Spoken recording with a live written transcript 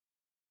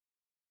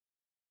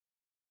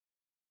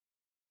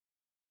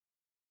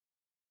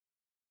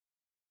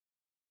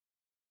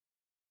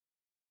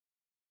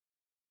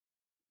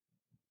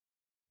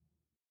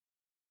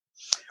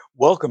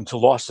Welcome to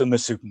Lost in the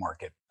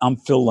Supermarket. I'm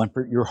Phil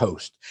Lempert, your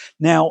host.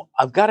 Now,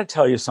 I've got to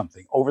tell you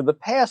something. Over the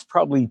past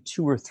probably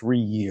 2 or 3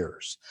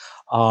 years,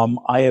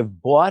 I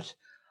have bought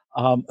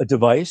a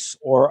device,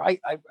 or I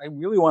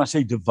really want to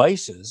say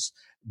devices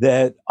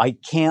that I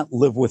can't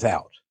live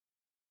without.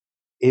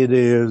 It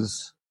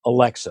is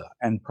Alexa,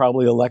 and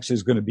probably Alexa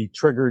is going to be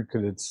triggered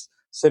because it's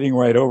sitting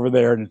right over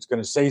there and it's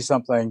going to say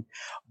something.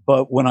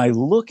 But when I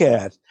look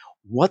at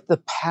what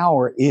the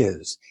power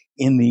is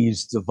in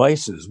these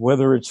devices,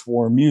 whether it's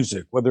for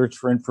music, whether it's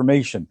for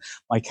information,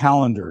 my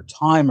calendar,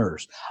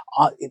 timers,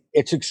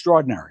 it's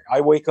extraordinary.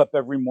 I wake up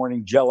every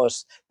morning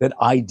jealous that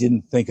I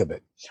didn't think of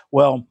it.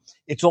 Well,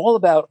 it's all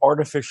about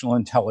artificial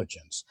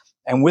intelligence.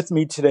 And with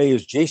me today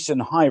is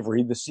Jason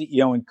Hivery, the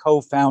CEO and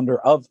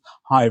co-founder of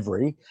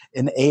Hivery,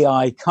 an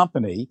AI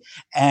company.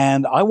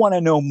 And I want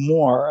to know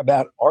more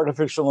about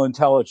artificial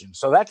intelligence.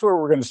 So that's where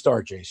we're going to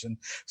start, Jason.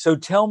 So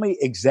tell me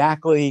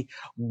exactly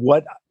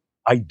what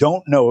I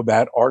don't know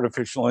about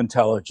artificial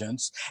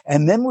intelligence.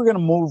 And then we're going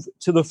to move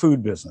to the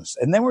food business.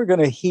 And then we're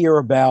going to hear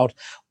about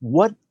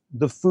what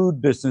the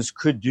food business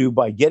could do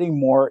by getting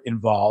more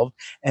involved.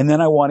 And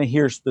then I want to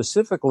hear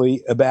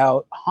specifically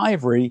about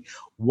Hivery,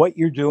 what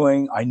you're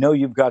doing. I know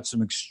you've got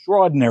some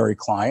extraordinary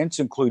clients,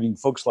 including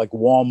folks like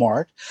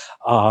Walmart,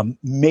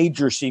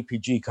 major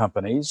CPG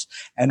companies,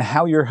 and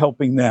how you're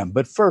helping them.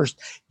 But first,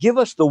 give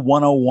us the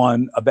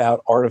 101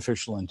 about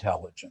artificial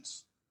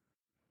intelligence.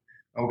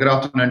 Well, good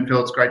afternoon,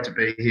 Phil. It's great to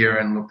be here,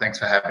 and look, thanks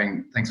for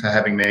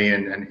having me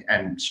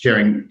and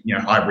sharing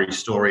Hivery's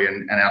story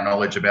and our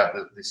knowledge about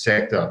this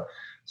sector.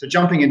 So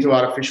jumping into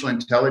artificial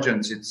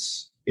intelligence,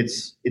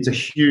 it's a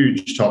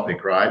huge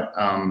topic, right?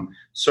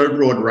 So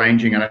broad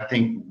ranging, and I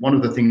think one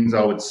of the things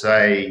I would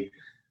say,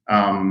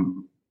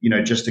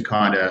 just to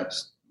kind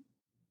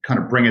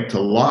of bring it to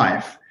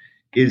life,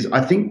 is I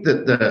think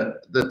that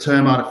the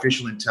term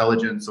artificial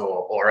intelligence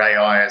or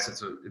AI, as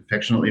it's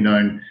affectionately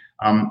known,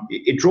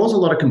 it draws a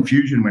lot of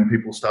confusion when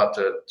people start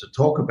to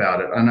talk about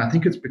it, and I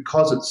think it's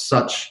because it's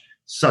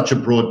such a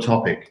broad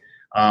topic.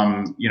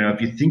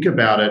 If you think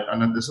about it,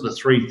 and there's sort of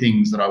three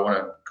things that I want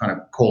to kind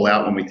of call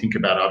out when we think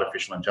about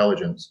artificial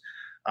intelligence.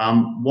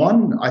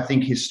 One, I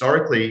think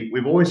historically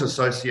we've always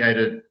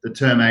associated the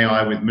term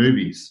AI with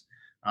movies,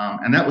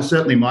 and that was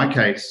certainly my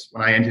case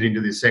when I entered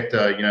into this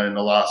sector. In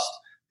the last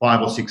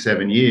 5 or 6,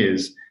 7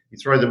 years, you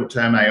throw the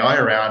term AI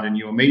around and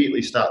you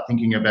immediately start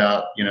thinking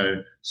about,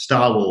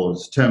 Star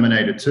Wars,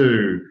 Terminator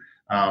 2,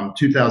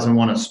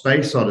 2001: A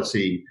Space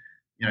Odyssey,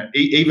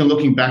 even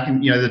looking back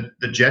in,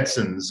 the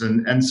Jetsons.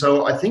 And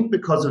so I think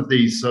because of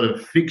these sort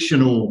of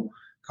fictional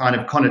kind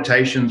of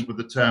connotations with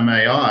the term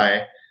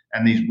AI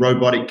and these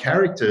robotic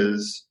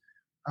characters,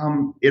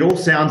 it all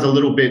sounds a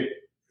little bit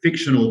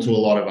fictional to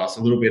a lot of us,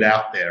 a little bit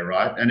out there,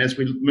 right? And as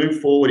we move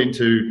forward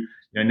into,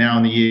 now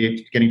in the year,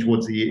 getting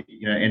towards the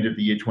end of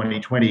the year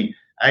 2020,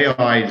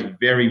 AI is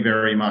very,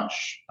 very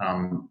much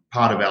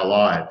part of our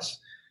lives.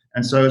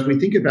 And so as we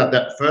think about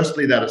that,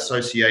 firstly, that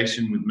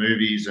association with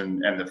movies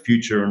and the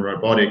future and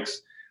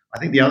robotics, I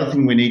think the other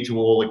thing we need to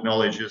all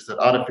acknowledge is that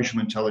artificial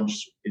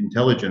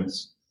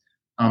intelligence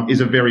is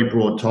a very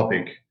broad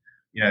topic.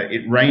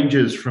 It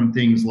ranges from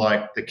things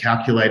like the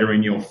calculator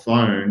in your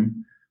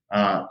phone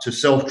to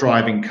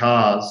self-driving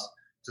cars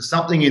to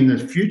something in the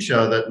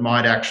future that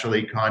might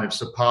actually kind of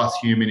surpass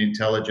human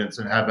intelligence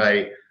and have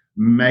a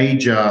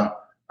major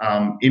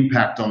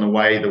impact on the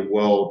way the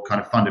world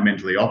kind of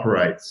fundamentally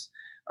operates.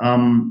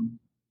 And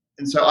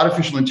so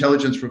artificial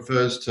intelligence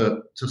refers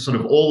to sort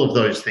of all of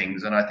those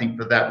things. And I think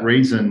for that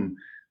reason,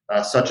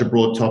 such a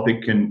broad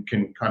topic can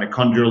kind of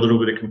conjure a little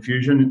bit of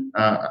confusion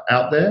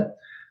out there.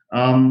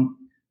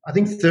 I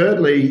think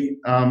thirdly,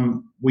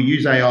 we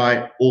use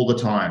AI all the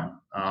time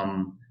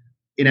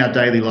in our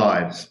daily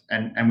lives,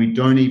 and we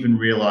don't even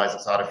realize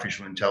it's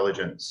artificial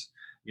intelligence.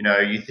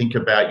 You think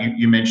about,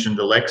 you mentioned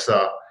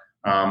Alexa.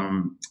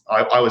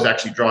 I was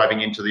actually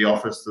driving into the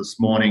office this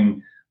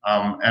morning,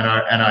 and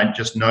I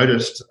just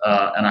noticed,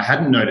 and I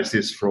hadn't noticed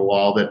this for a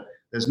while, that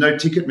there's no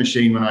ticket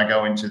machine when I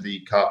go into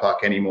the car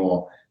park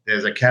anymore.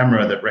 There's a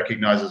camera that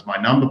recognizes my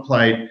number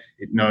plate.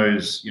 It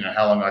knows,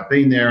 how long I've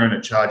been there, and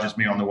it charges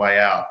me on the way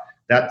out.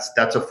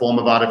 That's a form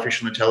of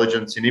artificial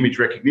intelligence in image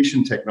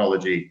recognition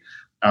technology.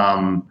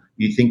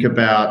 You think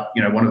about,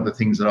 one of the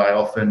things that I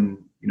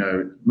often,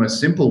 most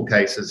simple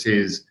cases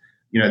is,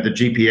 the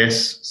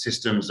GPS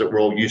systems that we're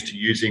all used to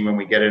using when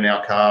we get in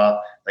our car.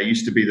 They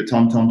used to be the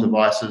TomTom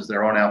devices.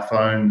 They're on our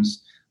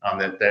phones,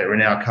 that they're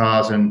in our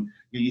cars. And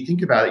you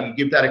think about it, you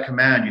give that a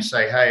command. You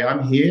say, hey,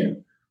 I'm here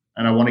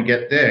and I want to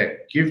get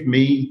there. Give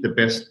me the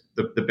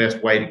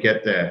best way to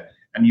get there.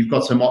 And you've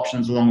got some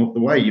options along the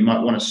way. You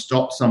might want to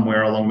stop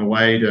somewhere along the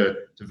way to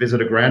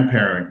visit a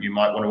grandparent. You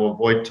might want to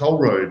avoid toll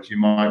roads. You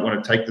might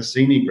want to take the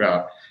scenic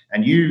route.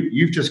 And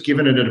you've just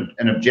given it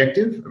an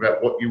objective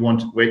about what you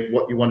want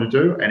to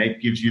do, and it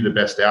gives you the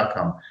best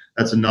outcome.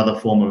 That's another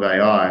form of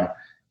AI.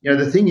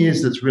 The thing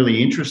is that's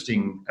really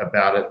interesting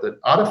about it, that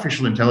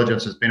artificial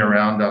intelligence has been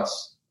around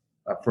us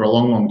for a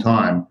long, long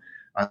time.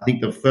 I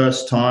think the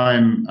first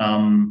time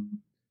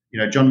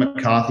John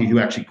McCarthy, who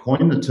actually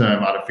coined the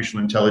term artificial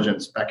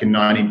intelligence back in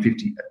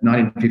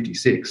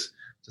 1956.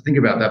 So think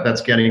about that.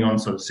 That's getting on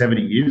sort of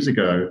 70 years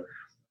ago.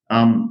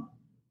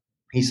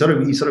 He's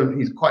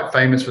quite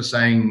famous for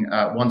saying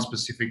one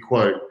specific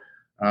quote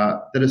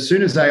that as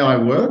soon as AI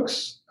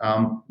works,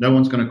 no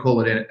one's going to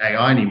call it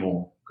AI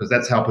anymore, because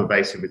that's how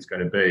pervasive it's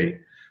going to be.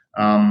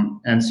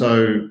 And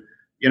so,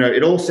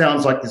 it all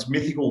sounds like this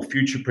mythical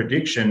future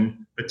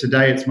prediction, but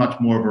today it's much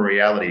more of a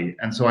reality.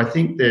 And so I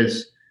think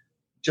there's,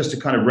 just to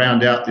kind of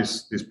round out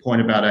this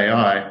point about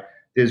AI,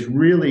 there's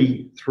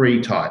really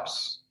three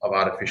types of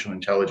artificial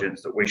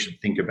intelligence that we should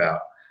think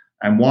about.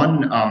 And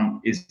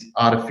one is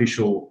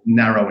artificial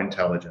narrow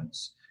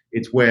intelligence.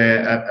 It's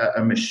where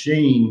a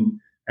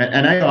machine,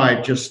 and AI,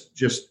 just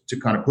to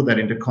kind of put that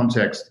into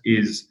context,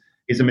 is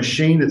a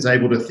machine that's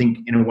able to think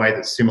in a way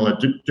that's similar,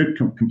 do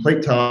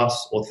complete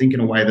tasks, or think in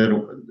a way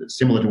that's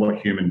similar to what a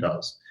human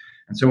does.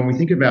 And so when we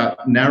think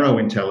about narrow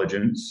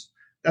intelligence,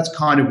 that's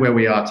kind of where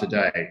we are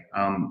today.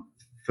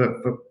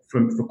 For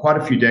quite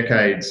a few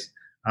decades,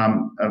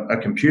 a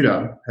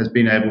computer has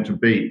been able to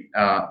beat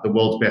the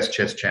world's best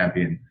chess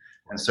champion.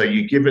 And so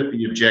you give it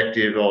the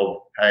objective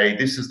of, hey,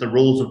 this is the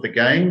rules of the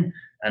game,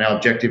 and our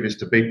objective is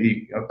to beat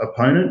the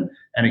opponent,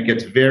 and it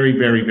gets very,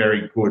 very,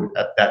 very good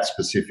at that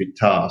specific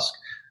task.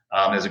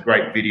 There's a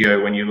great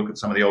video when you look at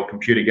some of the old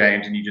computer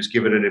games and you just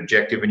give it an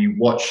objective and you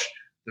watch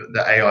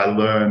the AI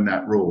learn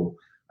that rule.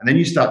 And then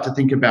you start to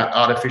think about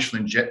artificial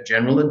and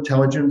general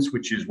intelligence,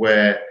 which is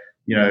where,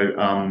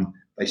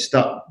 they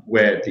start,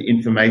 where the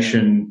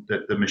information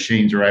that the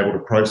machines are able to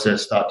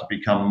process start to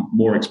become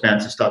more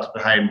expansive, start to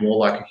behave more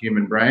like a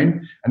human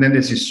brain. And then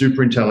there's this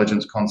super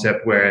intelligence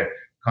concept where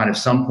kind of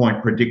some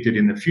point predicted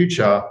in the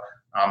future,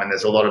 and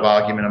there's a lot of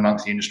argument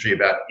amongst the industry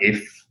about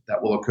if that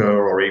will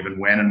occur or even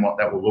when and what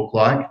that will look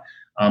like,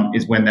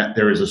 is when that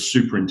there is a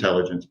super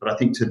intelligence. But I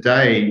think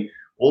today,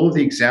 all of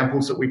the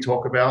examples that we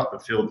talk about, the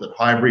field that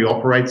Hivery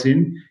operates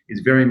in, is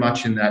very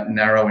much in that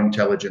narrow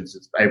intelligence.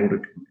 It's able to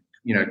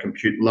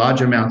compute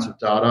large amounts of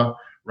data,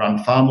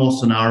 run far more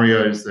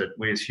scenarios that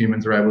we as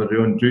humans are able to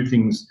do, and do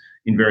things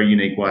in very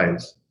unique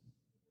ways.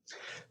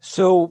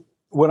 So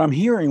what I'm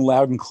hearing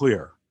loud and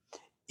clear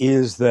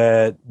is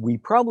that we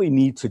probably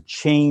need to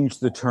change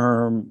the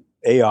term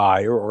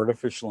AI or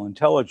artificial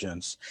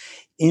intelligence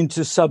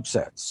into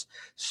subsets.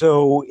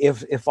 So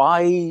if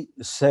I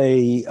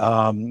say,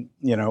 I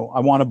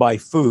want to buy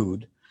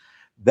food,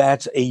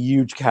 that's a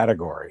huge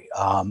category.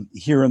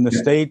 Here in the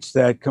States,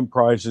 that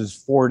comprises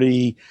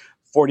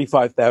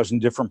 45,000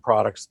 different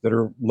products that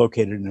are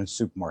located in a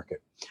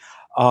supermarket.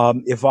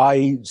 If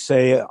I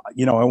say, I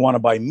want to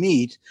buy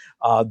meat,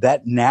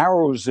 that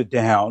narrows it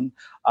down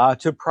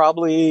to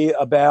probably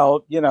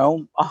about,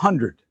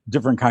 100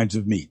 different kinds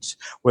of meats,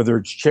 whether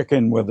it's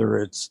chicken, whether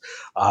it's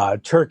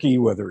turkey,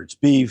 whether it's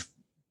beef,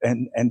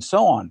 and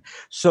so on.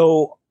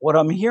 So what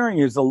I'm hearing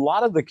is a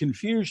lot of the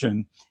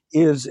confusion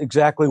is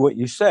exactly what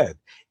you said,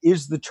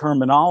 is the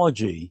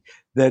terminology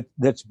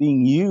that's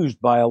being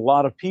used by a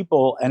lot of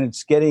people, and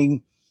it's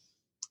getting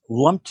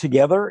lumped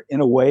together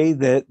in a way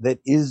that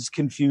is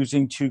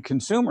confusing to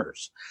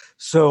consumers.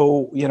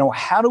 So,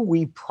 how do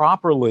we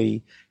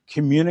properly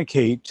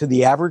communicate to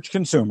the average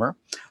consumer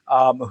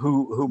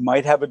who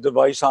might have a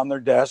device on their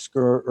desk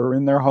or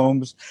in their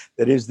homes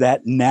that is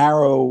that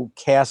narrow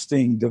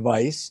casting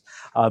device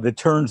that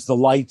turns the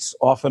lights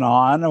off and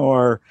on,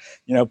 or,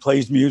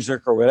 plays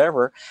music or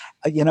whatever?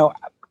 I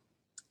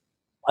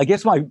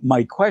guess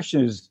my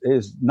question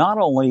is not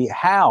only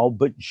how,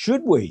 but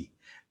should we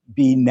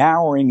be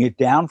narrowing it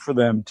down for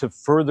them to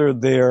further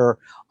their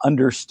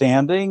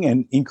understanding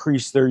and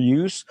increase their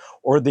use,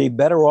 or are they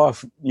better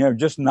off,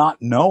 just not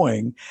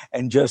knowing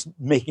and just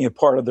making it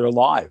part of their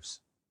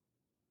lives?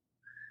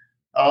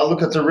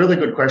 Look, it's a really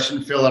good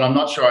question, Phil, and I'm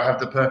not sure I have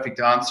the perfect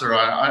answer.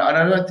 I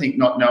don't think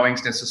not knowing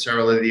is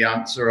necessarily the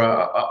answer.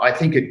 I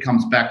think it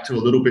comes back to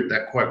a little bit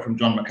that quote from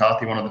John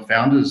McCarthy, one of the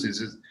founders,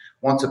 is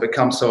once it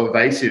becomes so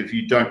evasive,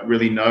 you don't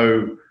really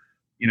know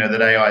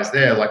that AI is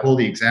there. Like all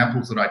the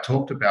examples that I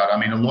talked about, I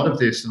mean, a lot of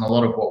this and a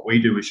lot of what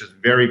we do is just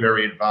very,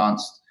 very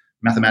advanced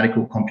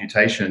mathematical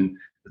computation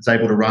that's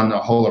able to run a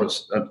whole lot of,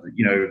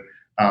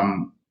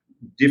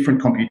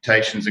 different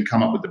computations and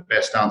come up with the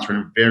best answer in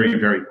a very,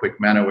 very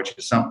quick manner, which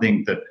is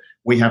something that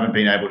we haven't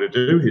been able to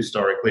do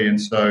historically. And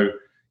so,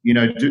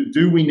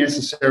 do we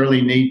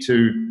necessarily need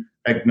to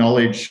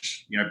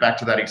acknowledge, back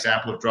to that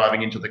example of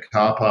driving into the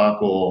car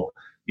park, or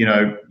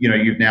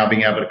you've now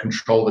being able to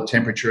control the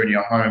temperature in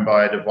your home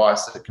by a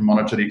device that can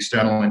monitor the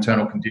external and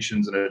internal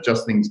conditions and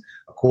adjust things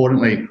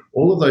accordingly.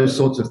 All of those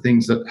sorts of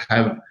things that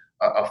have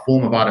a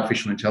form of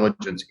artificial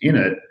intelligence in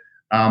it.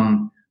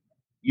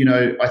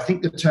 I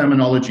think the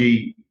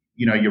terminology,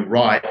 you're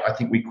right. I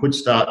think we could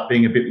start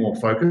being a bit more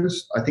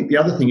focused. I think the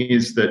other thing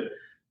is that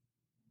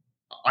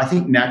I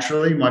think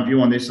naturally, my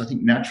view on this, I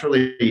think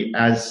naturally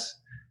as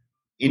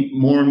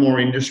more and more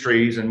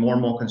industries and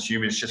more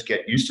consumers just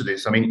get used to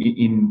this. I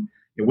mean,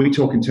 we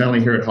talk internally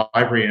here at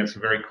Hivery, and it's a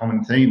very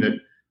common theme that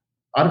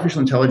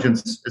artificial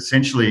intelligence,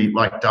 essentially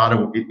like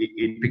data,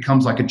 it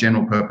becomes like a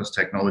general purpose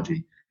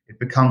technology. it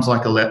becomes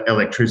like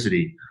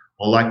electricity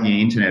or like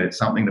the internet. It's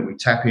something that we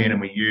tap in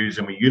and we use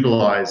and we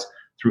utilize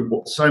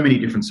through so many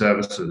different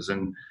services.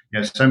 And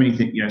so many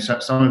things.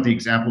 Some of the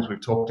examples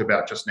we've talked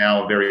about just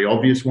now are very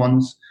obvious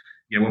ones.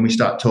 When we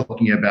start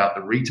talking about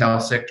the retail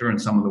sector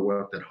and some of the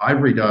work that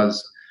Hivery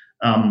does,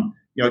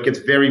 it gets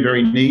very,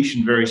 very niche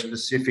and very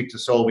specific to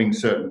solving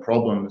certain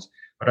problems.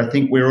 But I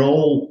think we're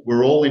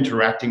all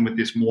interacting with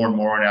this more and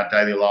more in our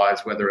daily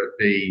lives, whether it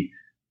be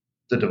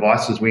the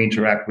devices we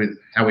interact with,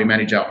 how we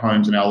manage our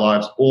homes and our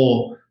lives,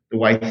 or the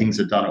way things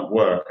are done at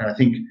work. And I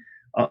think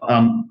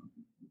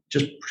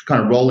just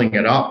kind of rolling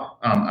it up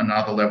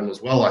another level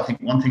as well, I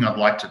think one thing I'd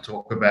like to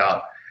talk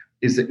about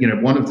is that,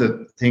 one of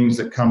the things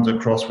that comes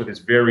across with this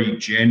very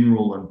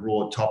general and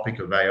broad topic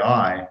of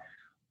AI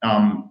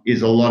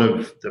is a lot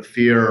of the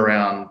fear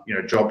around,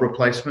 job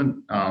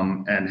replacement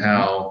and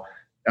how,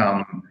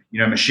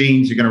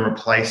 machines are going to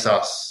replace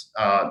us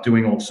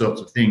doing all sorts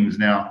of things.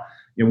 Now,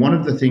 one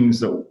of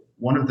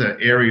the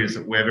areas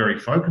that we're very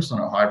focused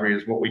on at Hivery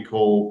is what we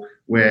call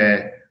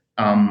where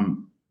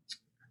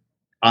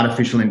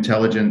artificial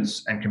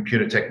intelligence and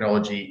computer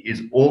technology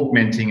is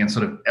augmenting and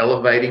sort of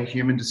elevating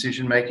human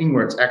decision making,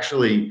 where it's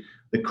actually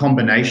the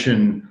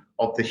combination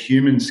of the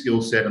human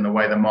skill set and the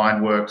way the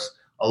mind works,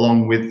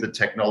 along with the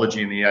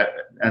technology and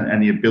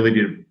the ability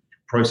to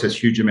process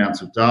huge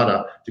amounts of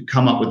data to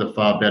come up with a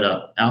far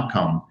better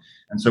outcome.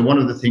 And so one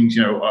of the things,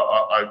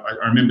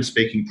 I remember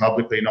speaking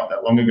publicly not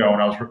that long ago,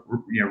 and I was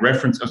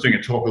I was doing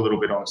a talk a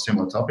little bit on a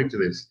similar topic to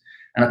this,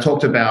 and I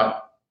talked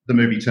about the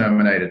movie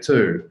Terminator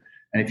 2.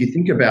 And if you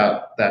think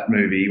about that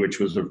movie,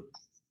 which was a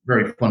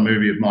very fun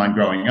movie of mine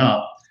growing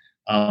up,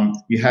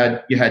 you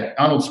had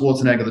Arnold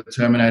Schwarzenegger, the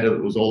Terminator,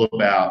 that was all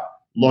about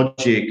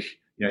logic.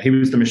 He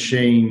was the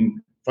machine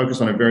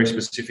focused on a very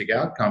specific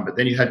outcome. But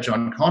then you had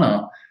John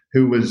Connor,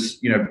 who was,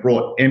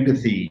 brought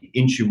empathy,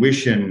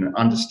 intuition,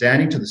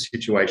 understanding to the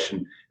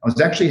situation. It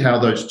was actually how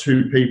those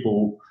two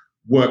people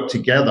worked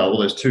together, or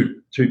those two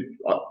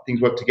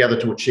things worked together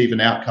to achieve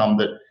an outcome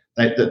that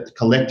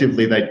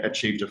collectively they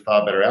achieved a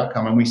far better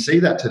outcome. And we see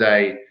that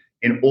today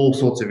in all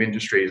sorts of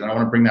industries. And I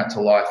want to bring that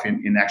to life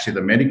in actually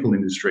the medical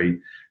industry.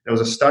 There was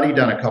a study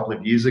done a couple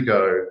of years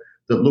ago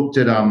that looked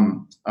at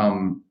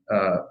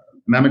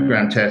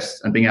mammogram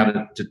tests and being able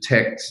to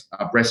detect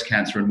breast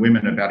cancer in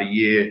women about a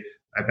year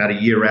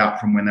out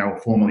from when they were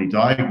formally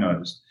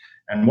diagnosed.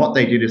 And what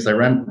they did is they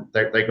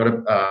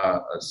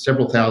got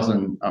several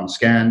thousand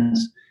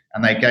scans,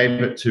 and they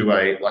gave it to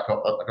a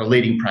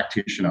leading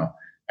practitioner.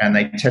 And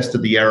they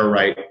tested the error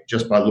rate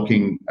just by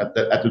looking at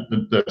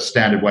the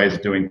standard ways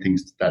of doing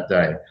things that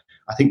day.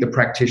 I think the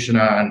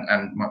practitioner, and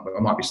I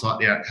might be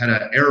slightly out, had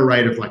an error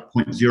rate of like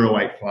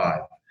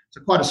 0.085.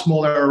 So quite a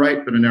small error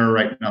rate, but an error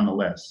rate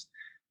nonetheless.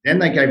 Then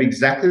they gave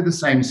exactly the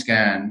same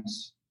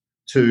scans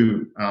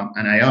to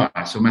an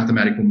AI, so a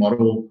mathematical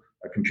model,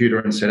 a computer,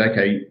 and said,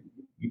 okay,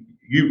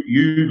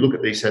 you look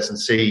at these tests and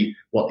see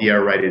what the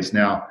error rate is.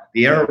 Now,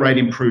 the error rate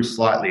improved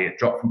slightly. It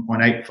dropped from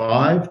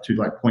 0.85 to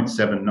like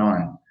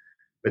 0.79.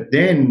 But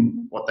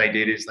then what they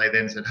did is they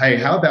then said, hey,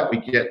 how about we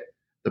get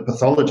the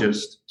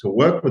pathologist to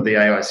work with the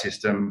AI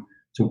system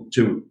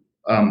to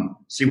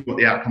see what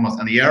the outcome was.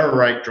 And the error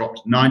rate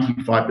dropped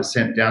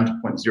 95% down to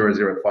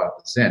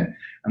 0.005%.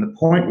 And the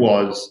point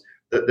was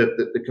that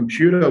the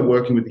computer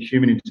working with the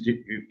human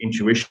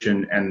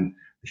intuition and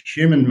the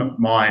human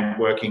mind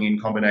working in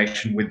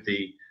combination with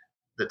the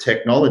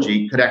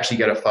technology could actually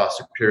get a far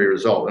superior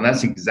result. And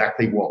that's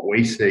exactly what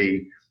we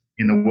see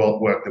in the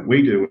work that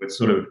we do.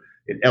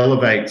 It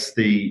elevates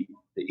the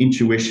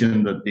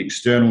intuition, the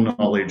external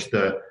knowledge,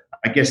 the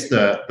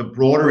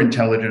broader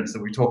intelligence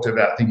that we talked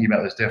about, thinking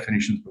about those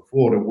definitions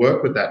before, to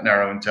work with that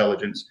narrow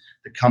intelligence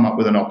to come up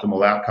with an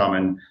optimal outcome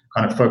and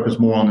kind of focus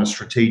more on the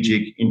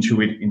strategic,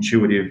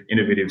 intuitive,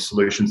 innovative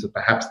solutions that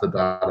perhaps the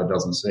data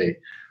doesn't see.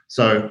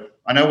 So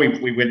I know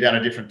we went down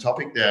a different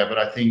topic there, but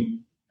I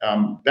think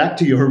back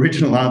to your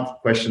original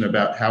question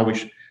about how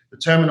the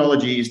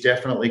terminology is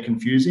definitely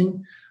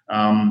confusing.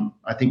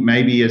 I think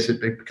maybe as it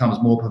becomes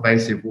more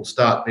pervasive, we'll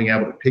start being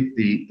able to pick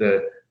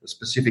the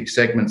specific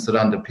segments that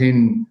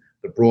underpin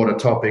the broader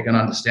topic and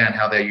understand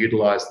how they're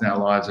utilized in our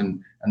lives,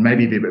 and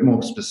maybe be a bit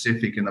more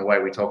specific in the way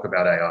we talk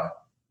about AI.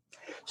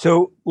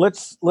 So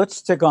let's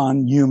stick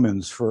on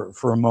humans for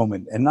a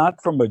moment, and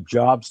not from a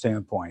job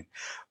standpoint,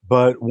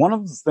 but one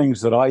of the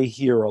things that I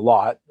hear a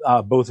lot,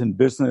 both in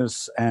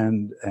business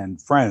and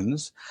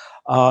friends,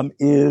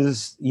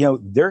 is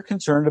they're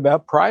concerned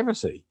about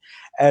privacy.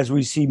 As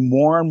we see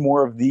more and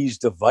more of these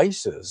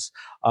devices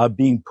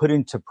being put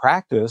into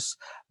practice,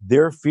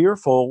 they're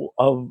fearful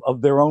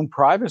of their own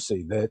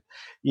privacy, that,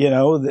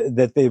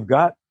 that they've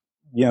got,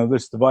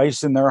 this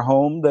device in their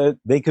home that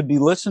they could be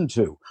listened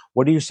to.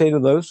 What do you say to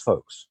those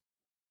folks?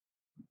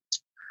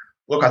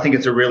 Look, I think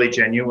it's a really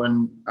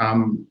genuine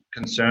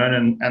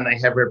concern, and they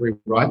have every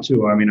right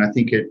to. I mean, I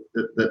think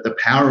the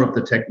power of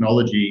the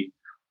technology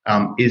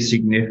is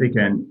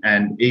significant,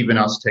 and even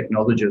us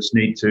technologists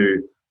need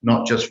to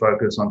not just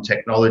focus on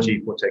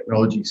technology for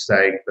technology's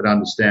sake, but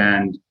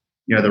understand,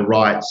 the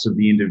rights of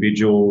the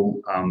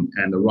individual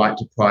and the right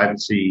to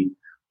privacy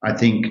I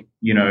think,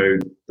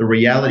 the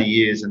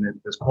reality is, and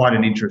there's quite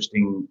an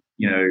interesting,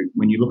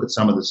 when you look at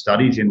some of the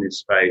studies in this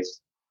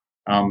space,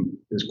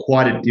 there's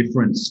quite a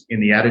difference in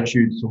the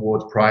attitudes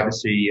towards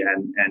privacy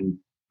and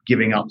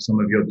giving up some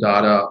of your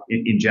data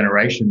in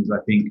generations. I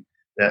think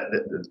that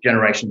the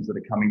generations that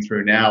are coming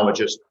through now are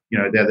just,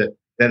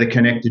 they're the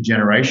connected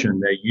generation.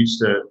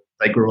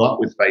 They grew up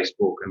with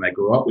Facebook, and they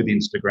grew up with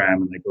Instagram,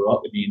 and they grew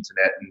up with the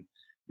internet. And,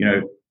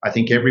 I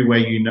think everywhere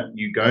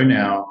you go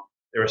now,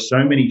 there are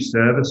so many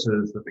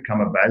services that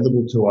become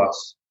available to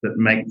us that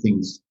make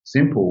things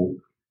simple.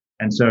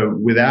 And so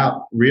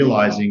without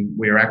realizing,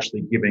 we're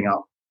actually giving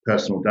up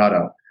personal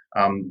data.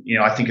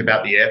 I think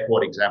about the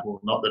airport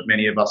example, not that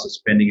many of us are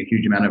spending a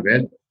huge amount of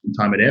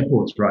time at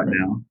airports right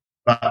now,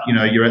 but,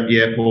 you're at the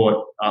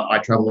airport. I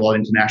travel a lot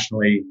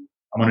internationally.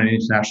 I'm on an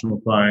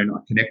international phone. I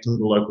connect to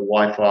the local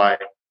Wi-Fi.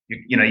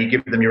 You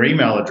give them your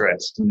email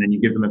address, and then you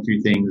give them a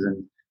few things,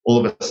 and all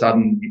of a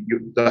sudden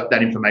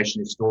that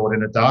information is stored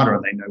in a data,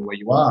 and they know where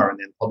you are. And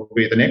then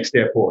probably at the next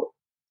airport,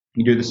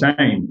 you do the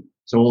same.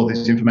 So all of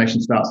this information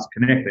starts to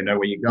connect. They know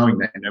where you're going.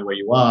 They know where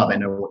you are. They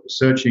know what you're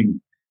searching.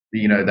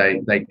 They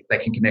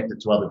can connect it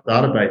to other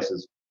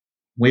databases.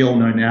 We all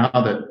know now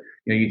that,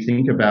 you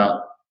think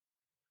about,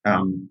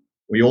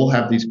 we all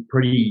have these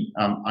pretty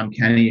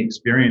uncanny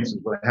experiences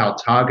with how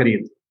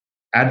targeted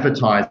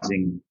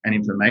advertising and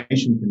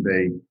information can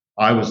be.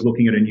 I was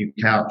looking at a new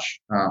couch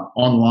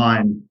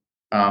online.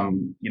 I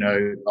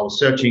was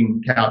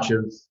searching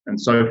couches and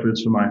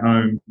sofas for my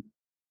home.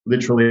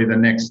 Literally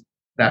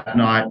that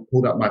night,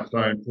 pulled up my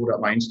phone, pulled up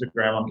my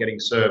Instagram. I'm getting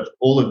served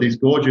all of these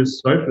gorgeous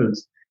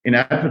sofas in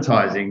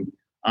advertising.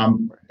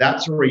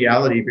 That's a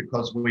reality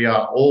because we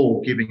are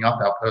all giving up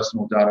our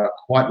personal data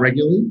quite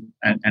regularly,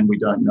 and we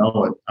don't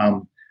know it.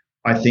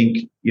 I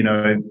think,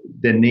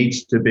 there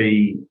needs to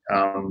be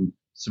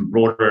some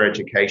broader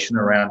education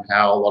around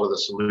how a lot of the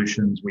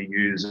solutions we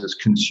use as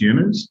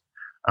consumers,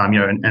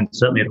 and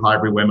certainly at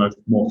Hivery, we're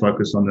more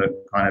focused on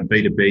the kind of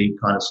B2B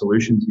kind of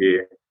solutions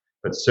here.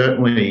 But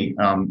certainly,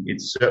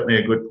 it's certainly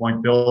a good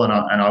point, Phil, and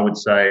I would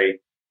say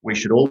we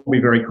should all be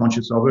very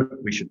conscious of it.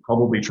 We should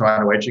probably try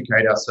to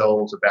educate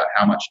ourselves about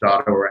how much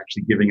data we're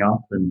actually giving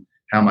up and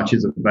how much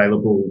is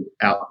available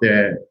out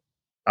there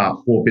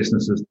for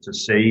businesses to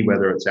see,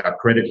 whether it's our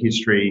credit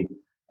history,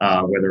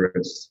 whether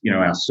it's,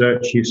 our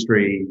search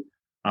history,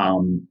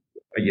 whether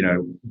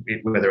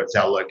it's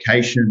our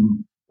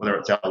location, whether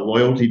it's our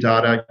loyalty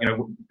data.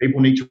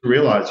 People need to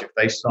realize if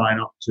they sign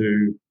up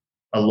to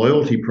a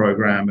loyalty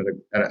program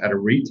at a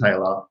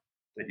retailer,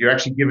 that you're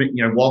actually giving,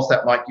 whilst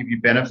that might give you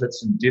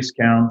benefits and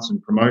discounts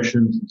and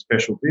promotions and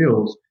special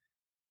deals,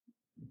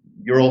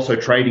 you're also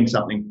trading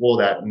something for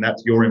that, and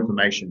that's your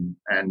information.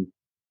 And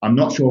I'm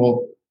not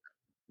sure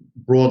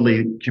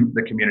broadly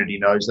the community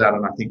knows that,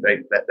 and I think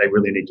they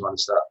really need to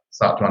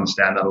start to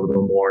understand that a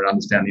little more and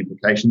understand the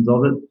implications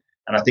of it.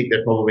 And I think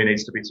there probably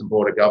needs to be some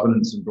broader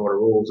governance and broader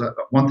rules.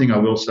 One thing I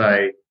will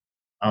say,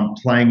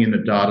 playing in the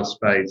data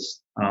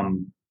space,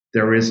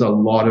 there is a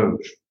lot of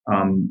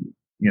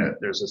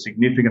there's a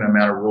significant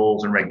amount of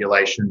rules and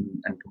regulation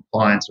and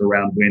compliance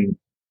around when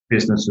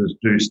businesses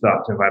do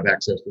start to have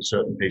access to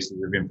certain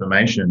pieces of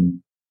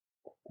information.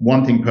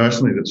 One thing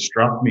personally that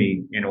struck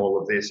me in all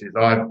of this is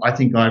I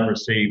think I've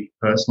received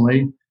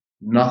personally,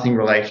 nothing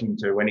relating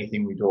to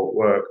anything we do at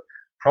work,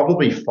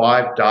 probably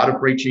 5 data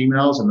breach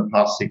emails in the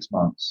past 6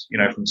 months,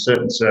 from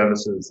certain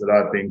services that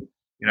I've been,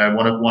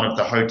 one of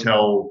the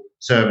hotel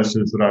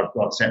services that I've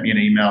got sent me an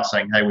email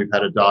saying, hey, we've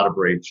had a data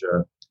breach.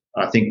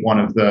 I think one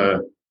of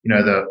the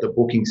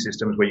booking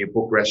systems where you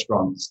book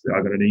restaurants,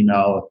 I got an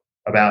email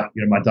about,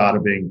 my data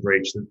being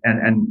breached.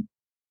 And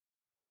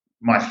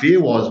my fear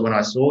was when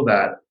I saw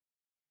that,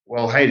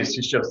 well, hey, this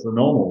is just the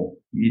normal.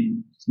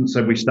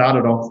 So we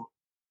started off,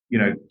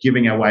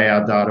 giving away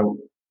our data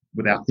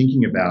without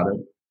thinking about it.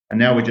 And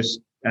now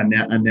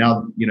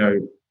now,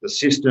 the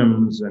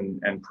systems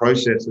and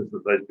processes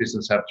that those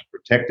businesses have to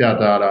protect our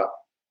data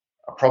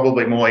are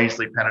probably more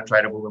easily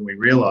penetratable than we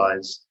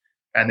realize.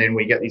 And then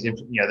we get these,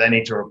 they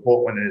need to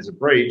report when there's a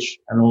breach,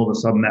 and all of a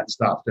sudden that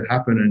starts to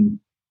happen. And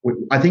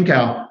I think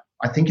our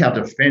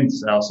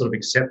defense, our sort of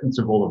acceptance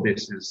of all of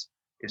this is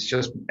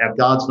just our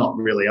guard's not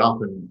really up.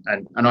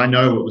 And I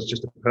know it was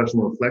just a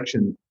personal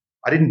reflection.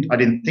 I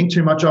didn't think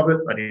too much of it.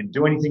 I didn't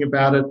do anything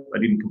about it. I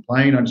didn't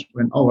complain. I just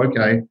went, oh,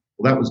 okay,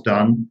 well, that was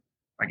done.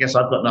 I guess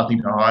I've got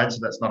nothing to hide, so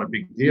that's not a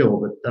big deal.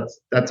 But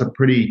that's a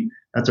pretty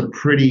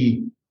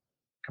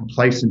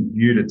complacent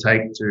view to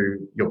take to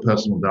your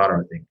personal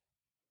data, I think.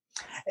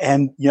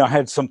 And, I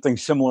had something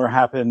similar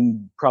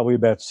happen probably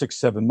about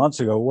 6-7 months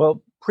ago.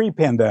 Well,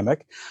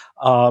 pre-pandemic,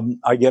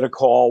 I get a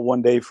call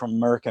one day from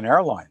American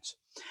Airlines,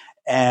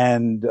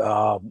 and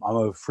I'm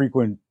a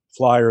frequent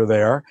flyer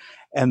there.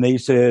 And they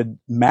said,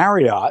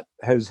 Marriott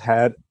has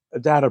had a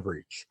data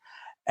breach,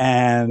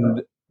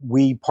 and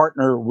we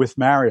partner with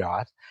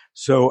Marriott.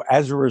 So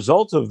as a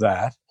result of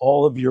that,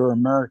 all of your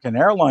American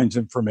Airlines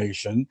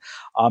information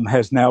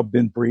has now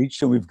been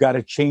breached, and we've got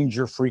to change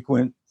your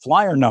frequent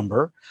flyer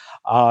number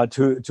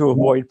to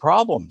avoid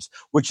problems,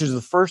 which is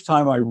the first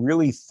time I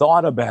really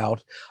thought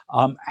about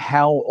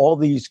how all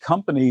these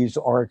companies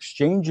are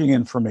exchanging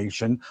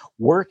information,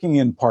 working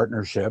in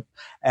partnership,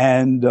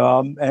 and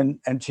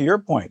to your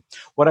point,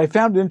 what I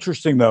found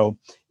interesting though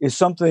is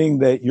something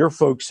that your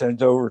folks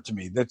sent over to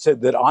me that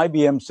said that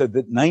IBM said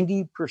that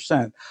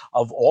 90%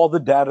 of all the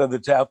data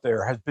that's out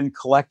there has been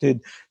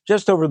collected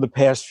just over the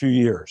past few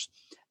years.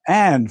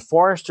 And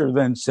Forrester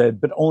then said,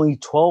 but only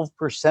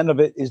 12% of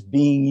it is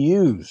being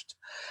used.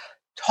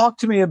 Talk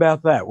to me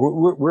about that.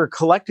 We're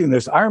collecting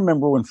this. I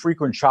remember when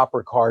frequent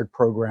shopper card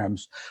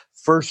programs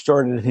first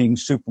started hitting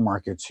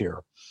supermarkets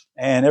here,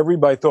 and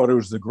everybody thought it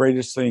was the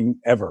greatest thing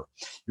ever.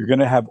 You're going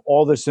to have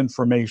all this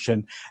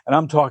information. And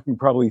I'm talking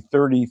probably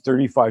 30,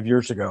 35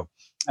 years ago.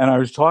 And I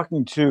was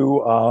talking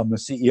to the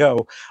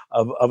CEO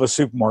of a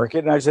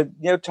supermarket, and I said,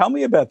 tell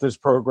me about this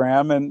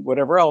program and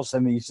whatever else.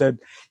 And he said,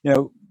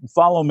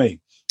 follow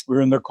me. We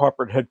were in their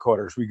corporate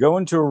headquarters. We go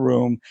into a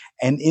room,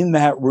 and in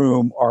that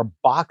room are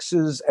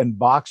boxes and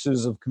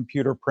boxes of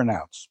computer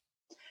printouts.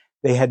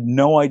 They had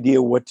no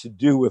idea what to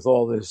do with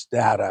all this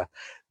data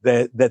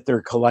that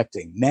they're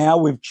collecting. Now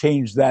we've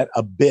changed that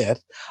a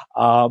bit,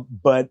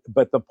 but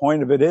the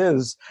point of it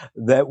is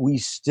that we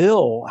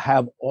still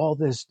have all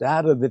this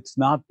data that's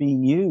not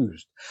being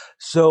used.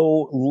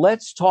 So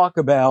let's talk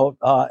about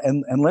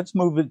and let's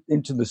move it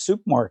into the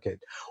supermarket.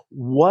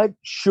 What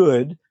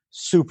should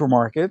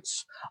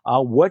supermarkets,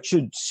 what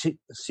should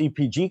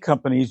CPG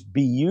companies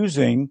be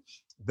using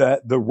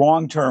the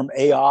wrong term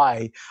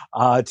AI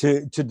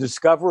to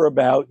discover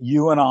about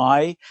you and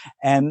I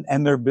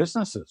and their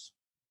businesses?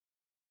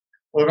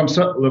 Look,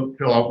 look,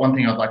 Phil. One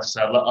thing I'd like to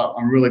say,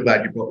 I'm really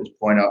glad you brought this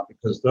point up,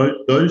 because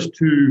those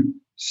two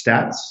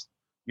stats,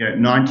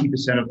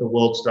 90% of the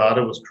world's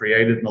data was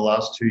created in the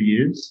last 2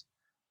 years.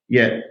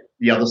 Yet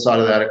the other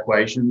side of that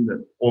equation,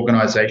 that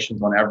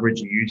organizations on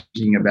average are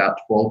using about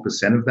 12%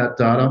 of that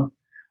data.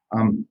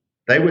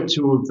 They were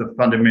two of the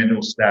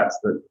fundamental stats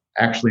that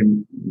actually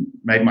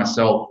made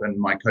myself and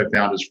my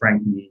co-founders,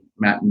 Frankie,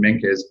 Matt, and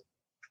Menkes,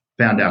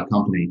 found our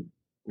company.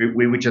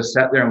 We just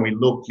sat there and we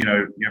looked,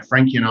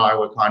 Frankie and I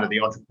were kind of the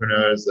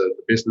entrepreneurs, the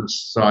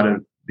business side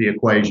of the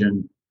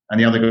equation, and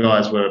the other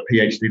guys were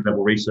PhD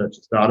level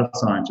researchers, data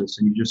scientists.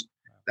 And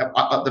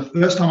the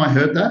first time I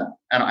heard that,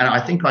 and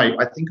I think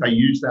I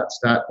use that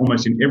stat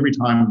almost in every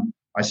time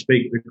I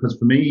speak, because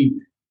for me,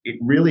 it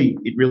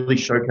really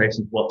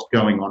showcases what's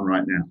going on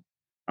right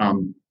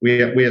now.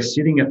 We are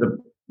sitting at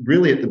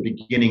the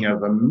beginning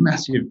of a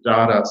massive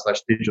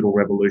data/digital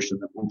revolution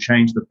that will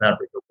change the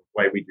fabric of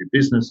the way we do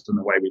business and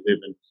the way we live.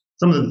 And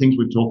some of the things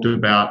we've talked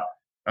about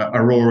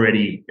are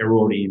already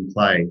in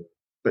play.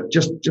 But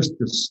just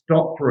to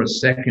stop for a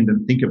second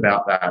and think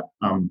about that,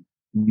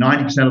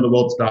 90% of the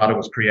world's data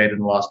was created in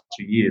the last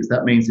 2 years.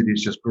 That means it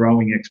is just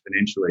growing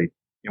exponentially.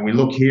 And we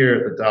look here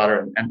at the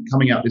data, and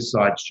coming out this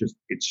side,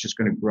 it's just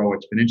going to grow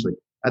exponentially.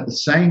 At the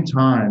same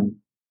time,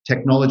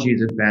 technology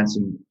is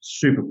advancing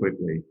super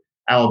quickly.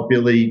 Our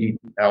ability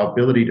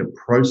to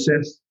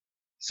process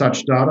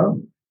such data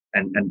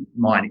and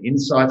mine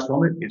insights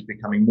from it is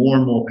becoming more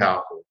and more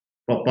powerful,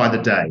 but by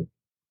the day.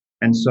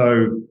 And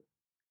so,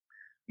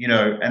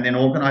 and then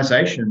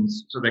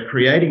organizations, so they're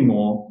creating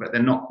more, but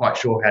they're not quite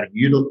sure how to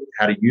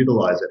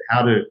utilize it,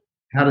 how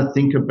to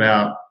think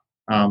about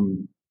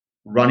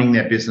running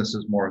their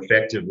businesses more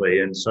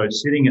effectively. And so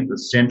sitting at the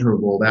center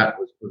of all that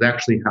was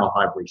actually how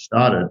Hivery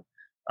started.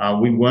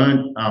 We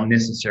weren't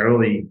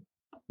necessarily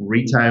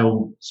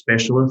retail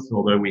specialists,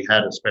 although we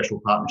had a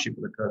special partnership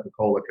with a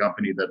Coca-Cola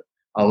company that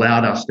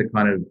allowed us to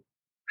kind of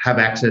have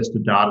access to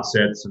data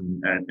sets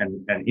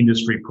and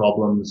industry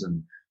problems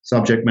and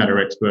subject matter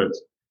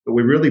experts. But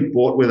we really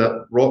brought with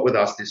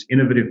us this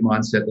innovative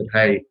mindset that,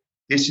 hey,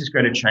 this is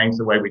going to change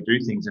the way we do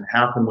things, and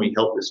how can we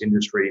help this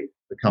industry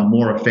become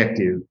more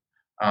effective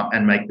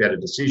and make better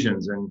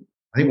decisions? And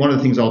I think one of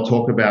the things I'll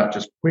talk about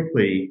just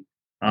quickly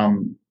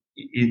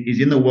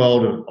is in the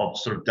world of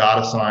sort of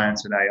data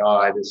science and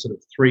AI, there's sort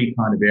of three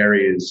kind of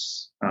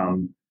areas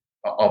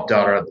of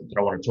data that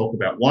I want to talk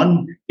about.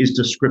 One is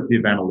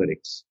descriptive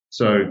analytics.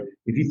 So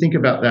if you think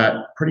about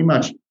that, pretty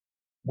much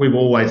we've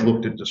always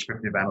looked at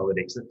descriptive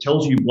analytics that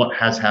tells you what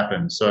has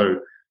happened. So,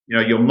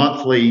 your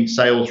monthly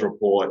sales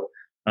report,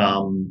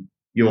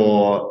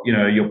 your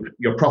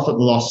profit and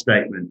loss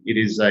statement, it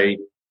is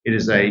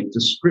a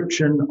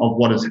description of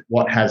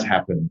what has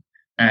happened.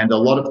 And a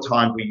lot of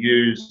time we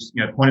use,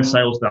 point of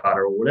sales data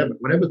or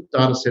whatever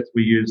data sets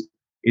we use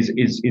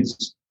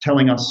is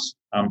telling us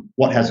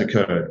what has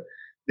occurred.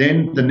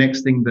 Then the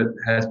next thing that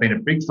has been a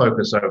big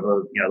focus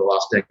over the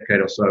last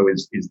decade or so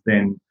is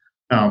then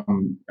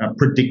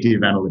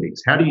predictive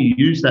analytics. How do you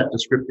use that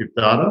descriptive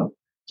data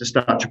to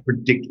start to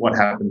predict what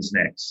happens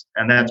next?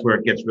 And that's where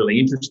it gets really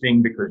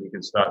interesting, because you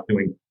can start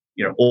doing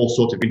all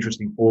sorts of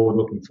interesting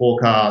forward-looking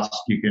forecasts.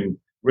 You can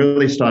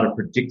really start to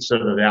predict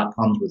certain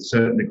outcomes with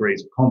certain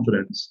degrees of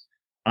confidence.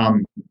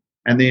 And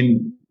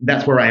then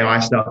that's where AI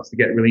starts to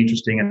get really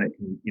interesting, and it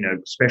can,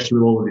 especially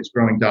with all of these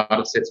growing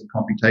data sets and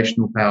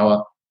computational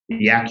power,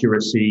 the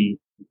accuracy,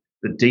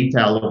 the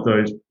detail of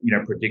those,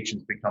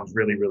 predictions becomes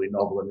really, really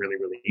novel and really,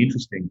 really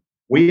interesting.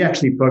 We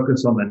actually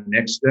focus on the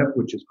next step,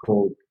 which is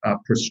called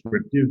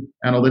prescriptive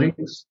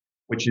analytics,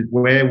 which is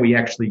where we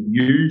actually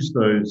use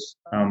those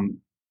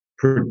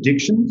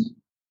predictions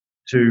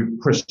to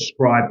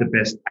prescribe the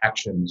best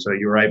action. So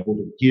you're able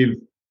to give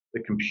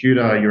the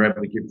computer, you're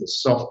able to give the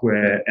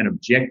software an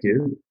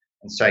objective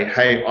and say,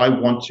 hey, I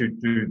want to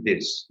do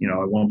this.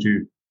 I want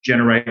to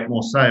generate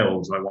more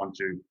sales. I want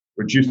to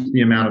reduce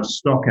the amount of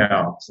stock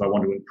outs. I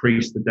want to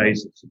increase the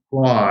days of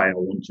supply. I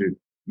want to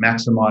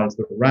maximize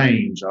the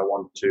range. I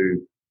want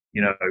to,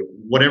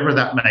 whatever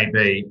that may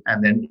be.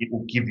 And then it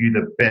will give you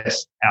the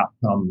best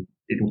outcome.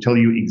 It will tell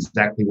you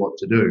exactly what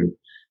to do.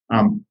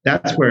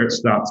 That's where it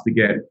starts to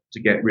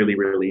get really,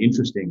 really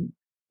interesting.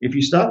 If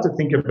you start to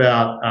think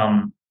about,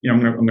 I'm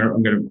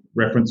going to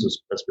reference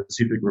a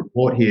specific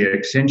report here.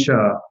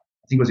 Accenture,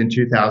 I think it was in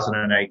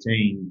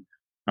 2018,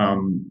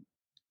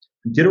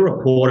 did a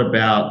report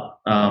about,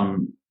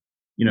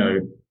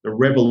 the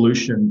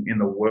revolution in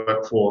the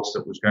workforce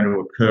that was going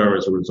to occur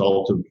as a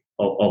result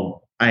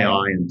of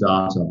AI and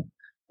data.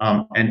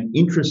 And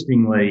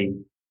interestingly,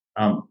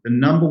 the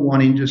number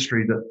one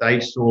industry that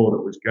they saw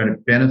that was going to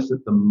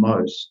benefit the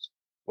most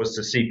was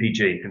the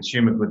CPG,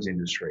 consumer goods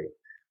industry.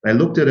 They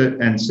looked at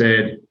it and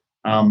said,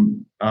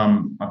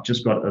 I've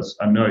just got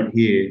a note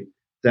here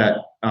that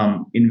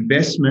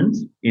investment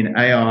in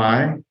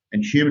AI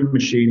and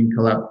human-machine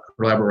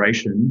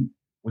collaboration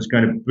was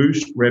going to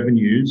boost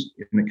revenues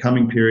in the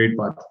coming period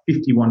by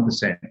 51%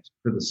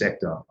 for the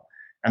sector.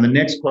 And the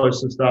next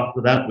closest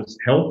after that was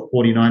health,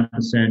 49%,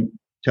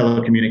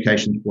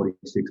 telecommunications,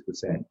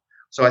 46%.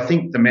 So I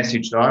think the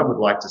message that I would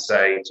like to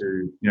say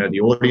to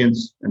the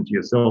audience and to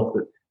yourself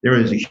that there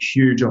is a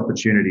huge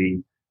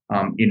opportunity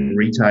in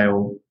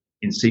retail,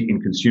 in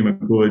consumer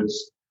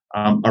goods,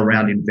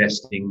 around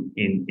investing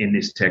in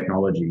this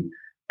technology,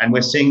 and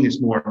we're seeing this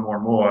more and more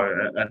and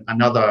more.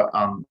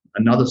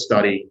 Another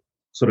study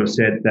sort of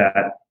said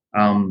that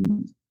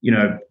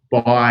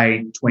by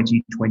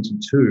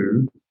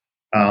 2022,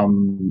 I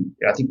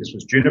think this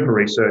was Juniper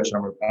Research.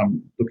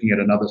 I'm looking at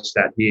another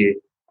stat here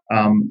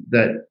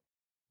that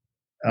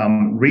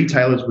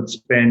retailers would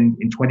spend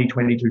in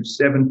 2022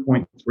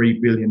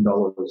 $7.3 billion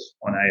on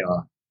AI.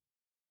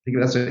 I think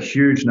that's a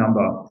huge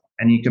number,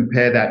 and you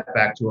compare that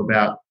back to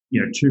about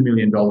 $2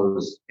 million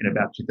in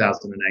about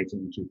 2018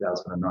 and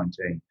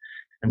 2019.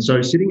 And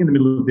so sitting in the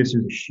middle of this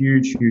is a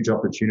huge, huge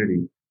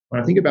opportunity.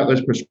 When I think about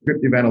those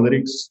prescriptive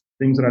analytics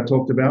things that I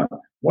talked about,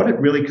 what it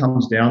really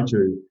comes down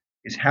to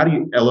is how do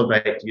you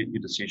elevate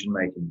your decision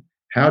making?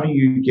 How do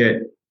you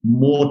get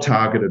more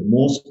targeted,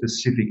 more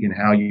specific in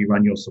how you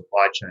run your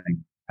supply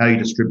chain, how you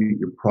distribute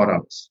your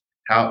products,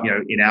 how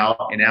in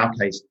our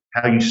case,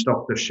 how you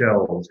stock the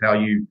shelves, how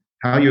you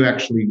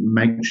actually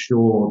make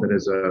sure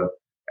that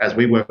as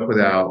we work with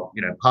our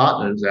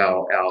partners,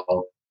 our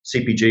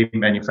CPG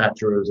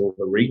manufacturers or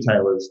the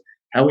retailers,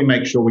 how we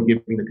make sure we're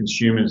giving the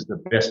consumers the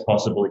best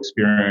possible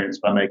experience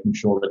by making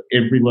sure that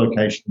every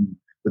location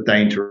that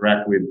they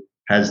interact with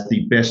has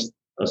the best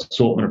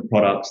assortment of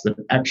products that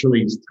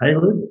actually is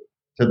tailored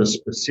to the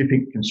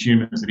specific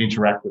consumers that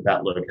interact with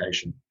that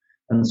location.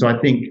 And so I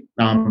think,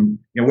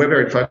 we're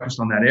very focused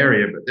on that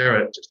area, but there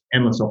are just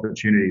endless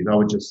opportunities. I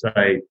would just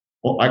say,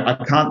 well, I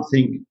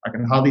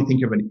can hardly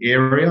think of an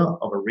area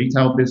of a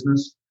retail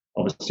business,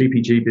 of a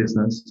CPG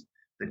business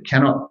that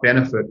cannot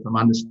benefit from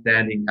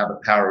understanding how the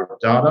power of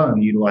data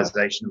and the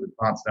utilization of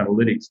advanced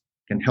analytics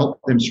can help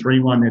them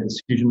streamline their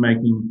decision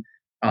making,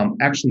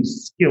 actually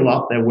skill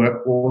up their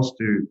workforce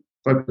to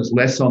focus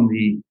less on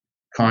the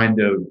kind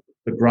of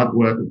the grunt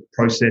work of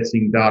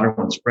processing data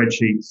on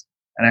spreadsheets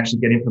and actually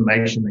get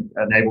information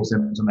that enables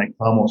them to make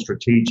far more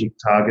strategic,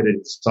 targeted,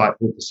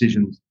 insightful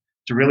decisions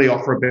to really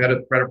offer a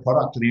better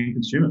product to the end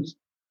consumers.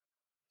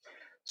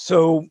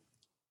 So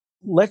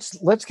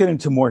let's get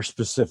into more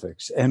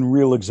specifics and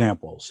real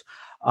examples.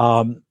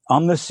 I'm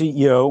the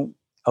CEO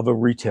of a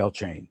retail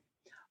chain.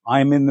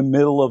 I'm in the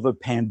middle of a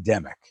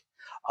pandemic.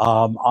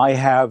 I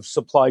have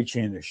supply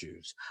chain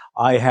issues.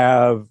 I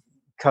have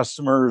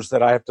customers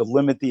that I have to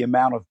limit the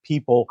amount of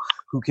people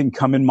who can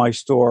come in my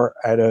store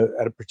at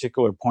a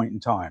particular point in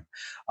time.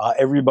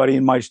 Everybody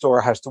in my store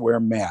has to wear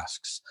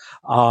masks.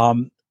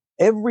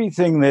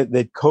 Everything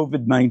that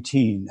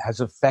COVID-19 has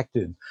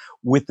affected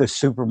with the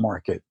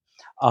supermarket.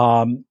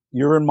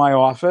 You're in my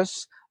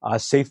office,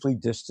 safely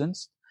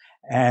distanced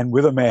and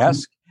with a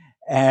mask,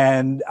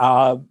 and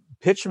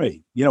pitch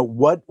me.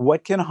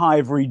 What can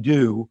Hivery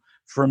do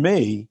for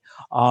me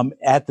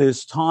at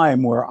this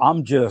time where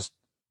I'm just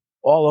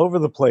all over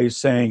the place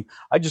saying,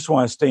 I just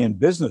want to stay in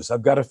business.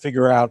 I've got to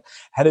figure out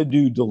how to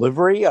do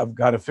delivery. I've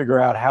got to figure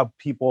out how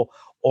people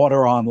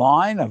order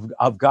online.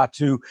 I've got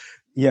to,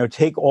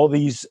 take all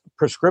these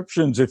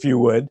prescriptions, if you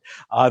would,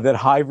 that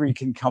Hivery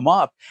can come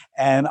up,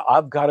 and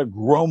I've got to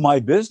grow my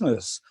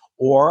business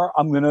or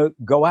I'm going to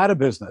go out of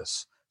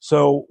business.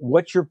 So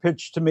what's your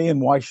pitch to me and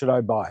why should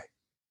I buy?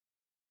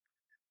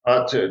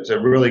 It's a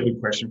really good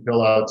question,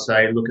 Phil. I would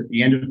say, look, at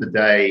the end of the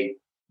day,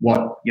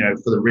 what,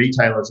 for the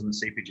retailers and the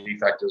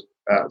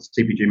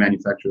CPG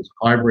manufacturers,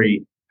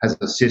 Hivery has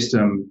a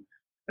system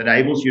that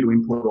enables you to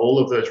input all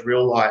of those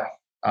real life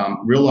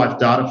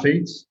data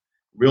feeds,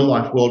 real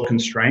life world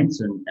constraints,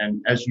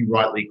 and as you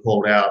rightly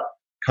called out,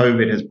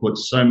 COVID has put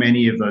so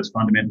many of those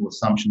fundamental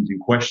assumptions in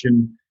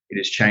question. It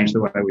has changed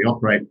the way we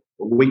operate.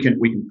 But we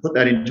can put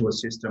that into a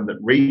system that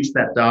reads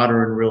that data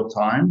in real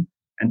time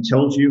and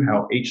tells you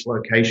how each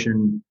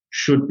location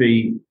should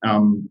be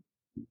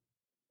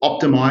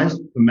optimized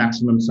for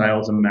maximum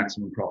sales and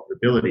maximum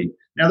profitability.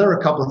 Now, there are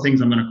a couple of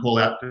things I'm going to call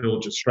out, Phil,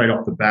 just straight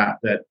off the bat,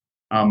 that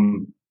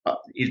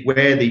is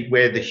where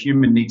the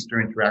human needs to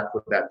interact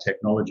with that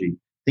technology.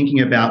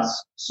 Thinking about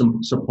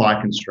some supply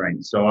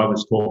constraints. So I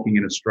was talking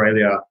in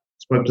Australia,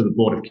 spoke to the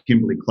board of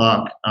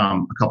Kimberly-Clark a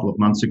couple of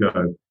months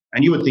ago,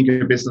 and you would think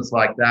a business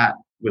like that,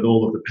 with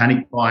all of the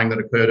panic buying that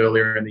occurred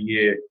earlier in the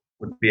year,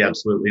 would be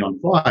absolutely on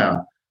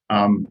fire.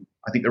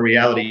 I think the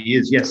reality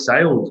is, yes,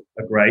 sales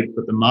are great,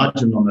 but the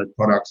margin on those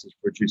products is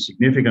reduced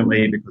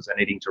significantly because they're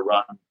needing to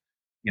run,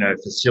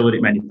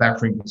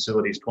 manufacturing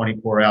facilities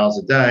 24 hours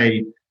a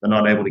day. They're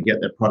not able to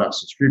get their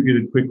products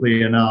distributed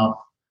quickly enough.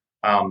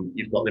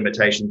 You've got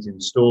limitations in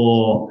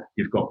store.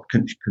 You've got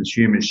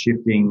consumers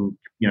shifting,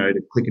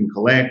 to click and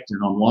collect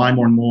and online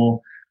more and more.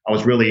 I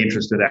was really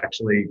interested,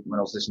 actually, when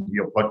I was listening to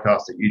your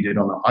podcast that you did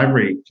on the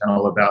Hivery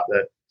channel about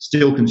the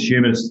still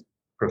consumers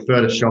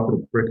prefer to shop at a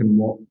brick and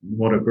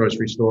mortar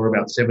grocery store,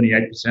 about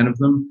 78% of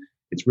them.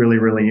 It's really,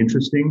 really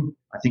interesting.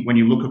 I think when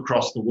you look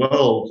across the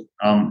world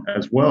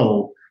as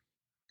well,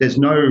 there's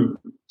no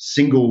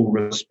single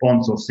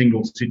response or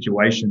single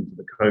situation to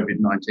the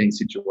COVID-19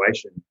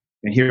 situation.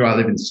 And here I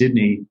live in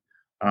Sydney.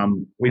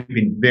 We've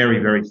been very,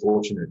 very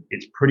fortunate.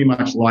 It's pretty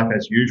much life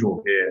as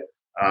usual here.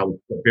 We've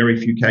got very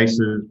few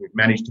cases. We've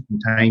managed to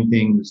contain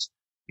things.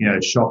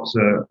 Shops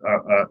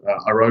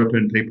are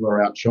open. People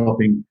are out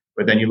shopping.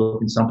 But then you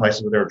look in some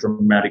places where there are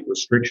dramatic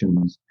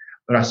restrictions.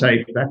 But I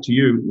say back to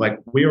you, what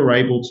we are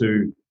able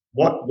to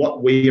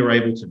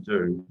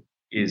do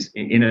is,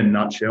 in a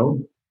nutshell,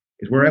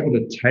 is we're able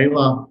to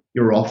tailor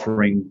your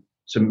offering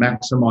to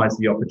maximize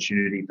the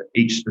opportunity for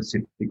each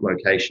specific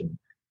location.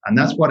 And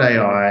that's what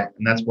AI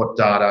and that's what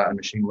data and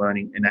machine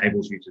learning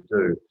enables you to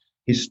do.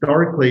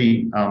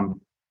 Historically,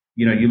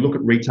 you look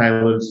at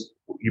retailers,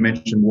 you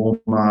mentioned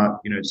Walmart,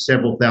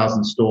 several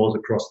thousand stores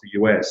across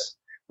the US.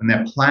 When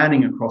they're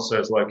planning across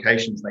those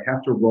locations, they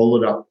have to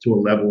roll it up to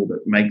a level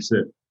that makes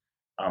it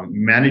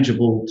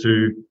manageable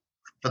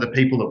for the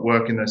people that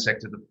work in the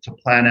sector to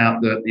plan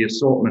out the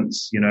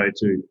assortments,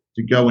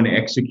 to go and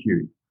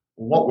execute.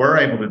 What we're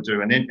able to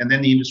do, and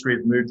then the industry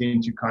has moved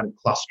into kind of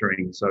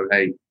clustering. So,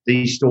 hey,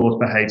 these stores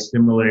behave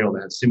similarly or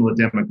they have similar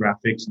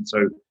demographics, and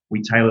so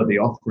we tailor the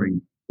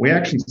offering. We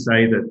actually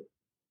say that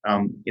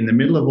in the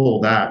middle of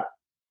all that,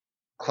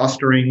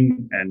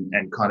 clustering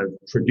and kind of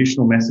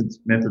traditional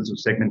methods of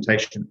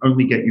segmentation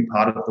only get you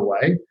part of the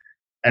way.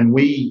 And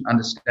we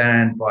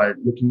understand, by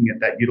looking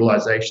at that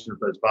utilization of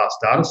those vast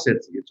data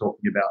sets that you're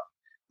talking about,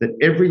 that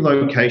every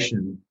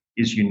location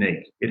is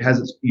unique. It has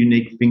its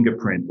unique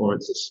fingerprint, or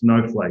it's a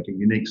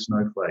unique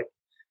snowflake.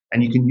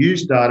 And you can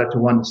use data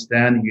to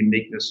understand the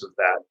uniqueness of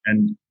that.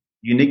 And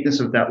the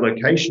uniqueness of that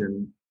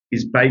location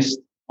is based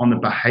on the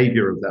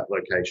behavior of that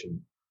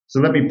location. So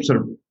let me sort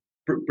of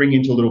bring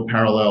into a little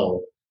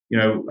parallel.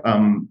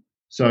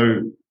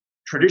 So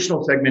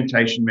traditional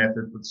segmentation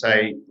methods would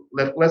say,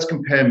 let's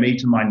compare me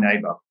to my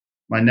neighbor.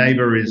 My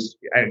neighbor is,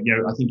 I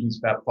think he's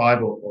about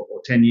 5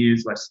 or 10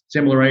 years less,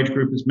 similar age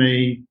group as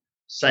me,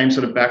 same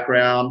sort of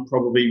background,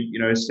 probably,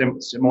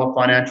 similar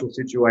financial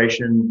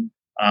situation.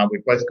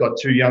 We've both got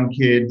 2 young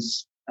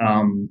kids.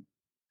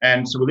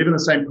 And so we live in the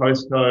same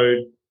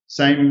postcode,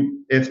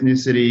 same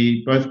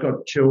ethnicity, both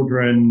got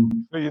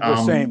children. So you're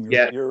the same.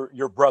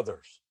 You're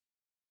brothers.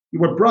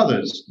 We're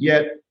brothers,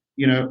 yet,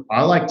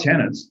 I like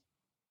tennis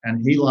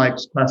and he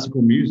likes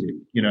classical music,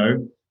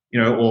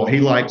 or he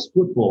likes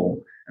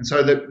football. And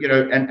so that,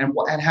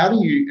 and how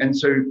do you, and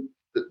so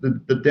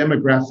the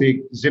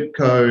demographic, zip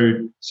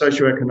code,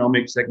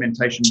 socioeconomic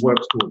segmentation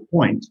works to a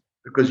point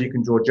because you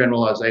can draw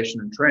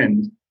generalization and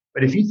trends.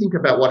 But if you think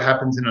about what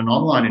happens in an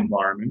online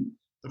environment,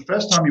 the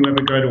first time you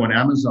ever go to an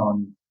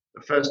Amazon,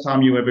 the first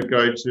time you ever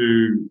go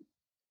to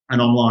an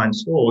online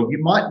store,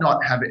 you might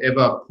not have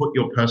ever put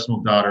your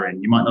personal data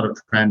in. You might not have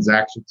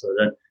transacted, so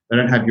that they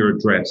don't have your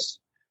address.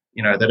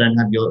 They don't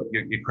have your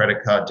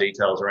credit card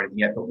details or anything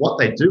yet. But what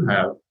they do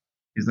have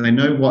is they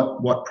know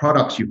what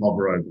products you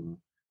hover over.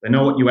 They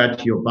know what you add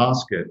to your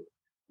basket.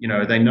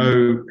 They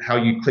know how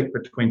you click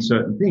between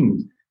certain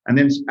things. And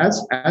then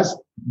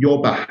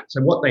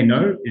so what they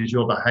know is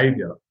your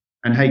behavior.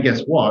 And hey,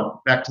 guess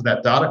what? Back to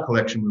that data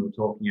collection we were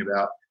talking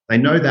about. They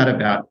know that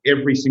about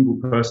every single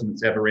person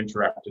that's ever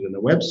interacted in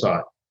the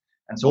website.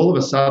 And so all of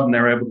a sudden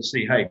they're able to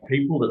see, hey,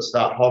 people that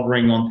start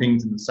hovering on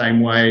things in the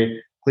same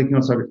way, clicking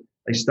on something,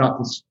 they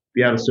start to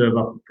be able to serve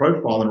up a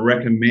profile and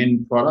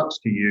recommend products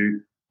to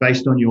you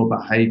based on your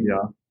behavior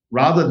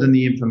rather than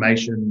the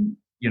information,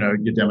 your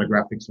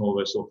demographics and all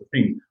those sorts of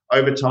things.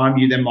 Over time,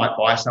 you then might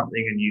buy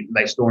something and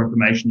they store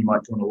information. You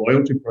might join a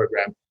loyalty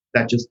program.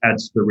 that just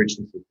adds to the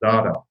richness of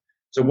data.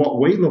 So what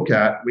we look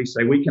at, we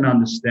say we can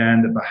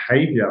understand the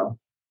behavior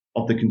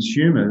of the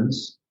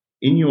consumers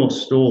in your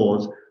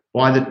stores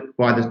by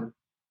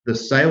the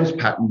sales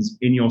patterns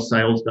in your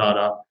sales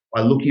data,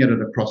 by looking at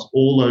it across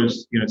all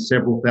those,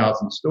 several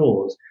thousand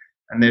stores.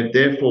 And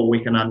therefore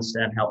we can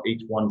understand how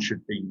each one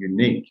should be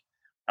unique.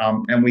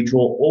 And we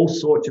draw all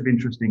sorts of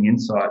interesting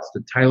insights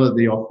to tailor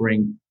the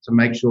offering to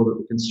make sure that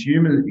the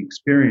consumer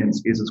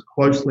experience is as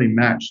closely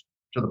matched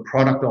to the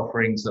product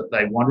offerings that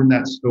they want in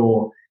that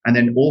store, and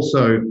then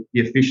also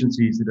the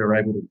efficiencies that are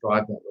able to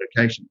drive that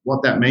location.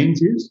 What that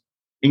means is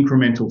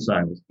incremental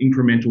sales,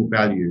 incremental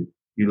value.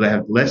 You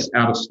have less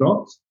out of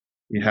stocks.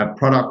 You have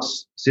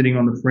products sitting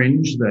on the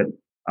fringe that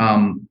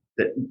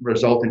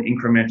result in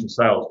incremental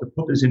sales. To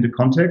put this into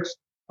context,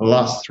 the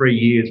last 3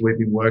 years we've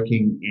been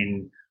working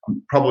in,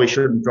 probably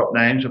shouldn't drop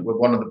names, but with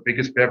one of the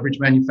biggest beverage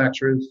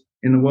manufacturers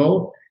in the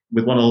world,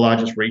 with one of the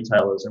largest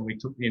retailers, and we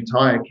took the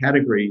entire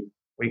category.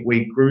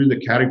 We grew the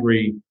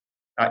category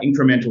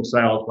incremental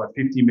sales by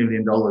 $50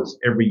 million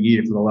every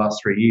year for the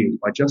last 3 years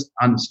by just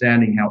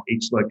understanding how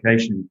each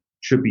location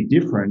should be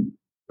different,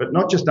 but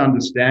not just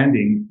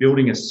understanding,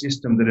 building a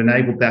system that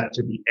enabled that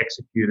to be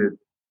executed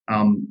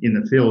in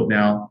the field.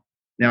 Now,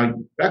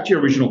 back to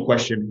your original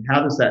question,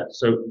 how does that,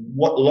 so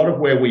what a lot of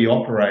where we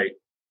operate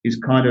is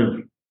kind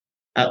of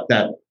at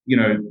that,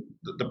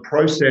 the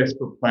process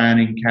for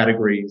planning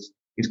categories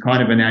is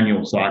kind of an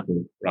annual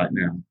cycle right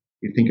now.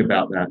 You think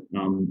about that.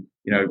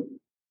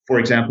 For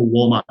example,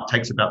 Walmart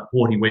takes about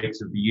 40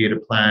 weeks of the year to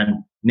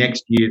plan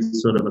next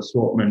year's sort of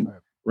assortment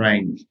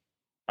range.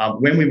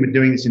 When we were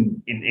doing this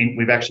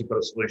we've actually got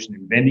a solution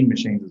in vending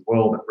machines as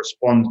well that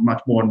responds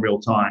much more in real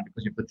time,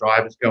 because if the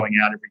driver's going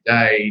out every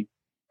day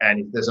and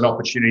if there's an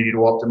opportunity to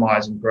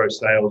optimize and grow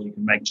sales, you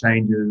can make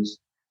changes.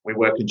 We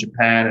work in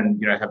Japan and,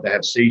 they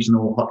have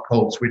seasonal hot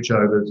cold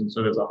switchovers. And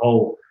so there's a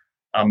whole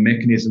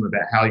mechanism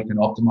about how you can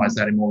optimize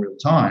that in more real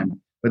time.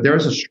 But there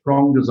is a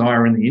strong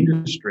desire in the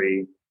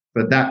industry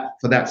for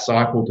that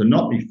cycle to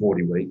not be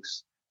 40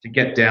 weeks, to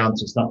get down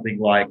to something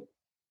like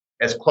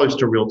as close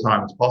to real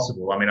time as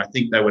possible. I mean, I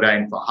think they would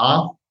aim for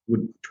half.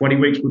 20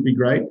 weeks would be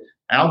great.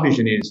 Our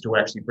vision is to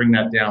actually bring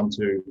that down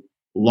to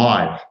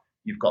live.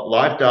 You've got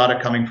live data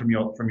coming from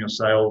your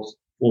sales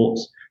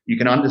force. You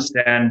can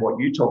understand what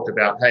you talked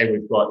about. Hey,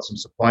 we've got some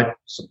supply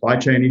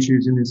chain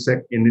issues in this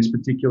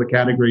particular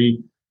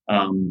category.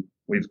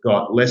 We've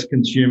got less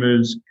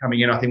consumers coming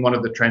in. I think one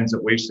of the trends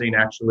that we've seen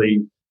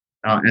actually,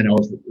 and I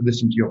was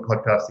listening to your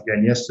podcast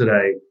again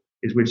yesterday,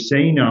 is we've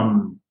seen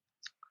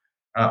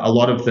a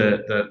lot of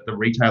the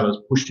retailers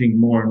pushing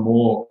more and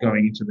more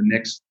going into the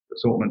next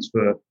assortments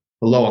for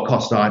lower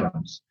cost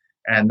items.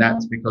 And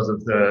that's because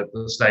of the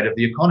state of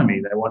the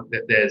economy.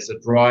 There's a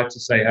drive to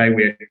say, hey,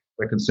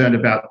 we're concerned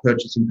about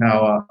purchasing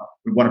power.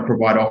 We want to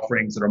provide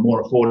offerings that are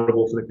more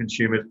affordable for the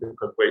consumers,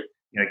 because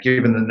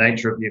given the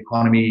nature of the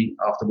economy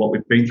after what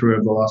we've been through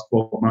over the last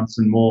 12 months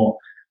and more,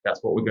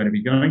 that's what we're going to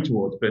be going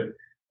towards. But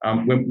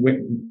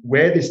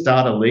where this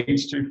data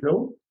leads to,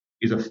 Phil,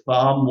 is a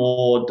far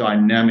more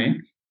dynamic,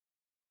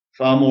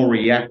 far more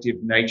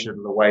reactive nature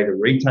to the way the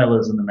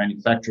retailers and the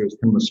manufacturers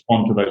can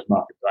respond to those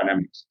market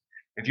dynamics.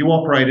 If you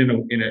operate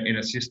in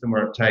a system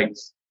where it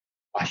takes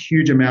a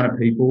huge amount of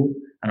people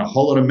and a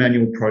whole lot of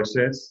manual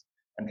process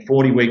and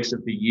 40 weeks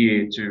of the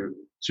year to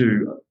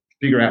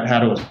figure out how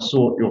to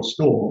assort your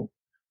store,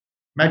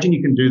 imagine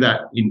you can do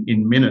that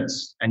in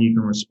minutes, and you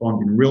can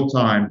respond in real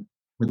time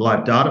with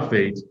live data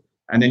feeds.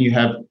 And then you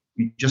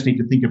just need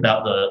to think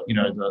about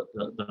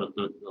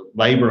the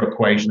labor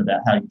equation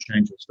about how you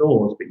change your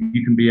stores, but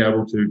you can be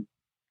able to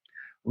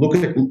look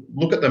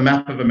at the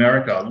map of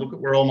America, look at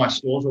where all my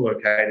stores are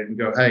located, and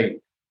go, hey,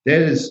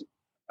 there's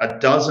a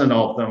dozen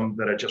of them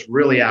that are just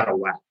really out of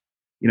whack.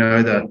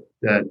 We've got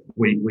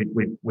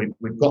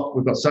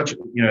such,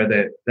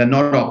 they're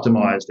not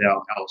optimized.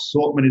 Our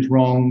assortment is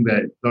wrong.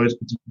 That those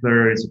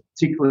particular areas are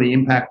particularly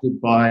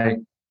impacted by,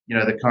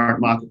 the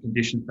current market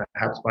conditions,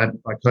 perhaps by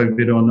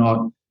COVID or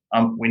not.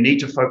 We need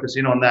to focus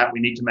in on that. We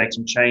need to make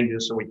some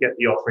changes so we get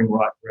the offering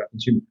right for our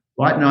consumers.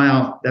 Right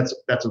now, that's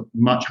a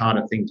much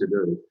harder thing to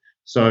do.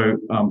 So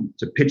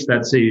to pitch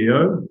that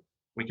CEO,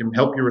 we can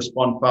help you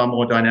respond far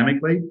more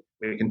dynamically.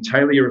 We can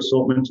tailor your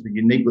assortment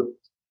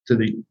to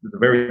the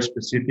very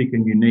specific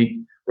and unique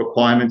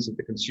requirements of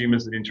the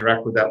consumers that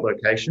interact with that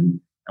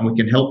location. And we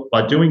can help,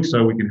 by doing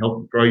so, we can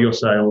help grow your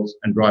sales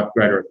and drive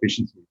greater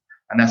efficiency.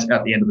 And that's,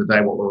 at the end of the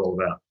day, what we're all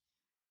about.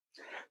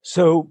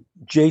 So,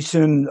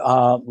 Jason,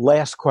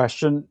 last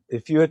question.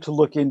 If you had to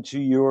look into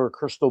your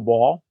crystal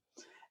ball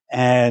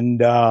and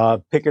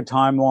pick a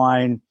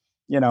timeline,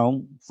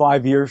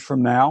 5 years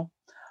from now,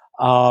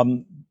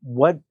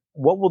 what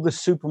will the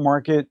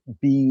supermarket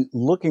be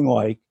looking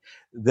like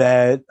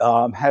that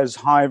has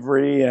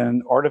Hivery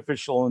and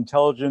artificial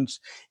intelligence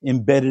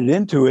embedded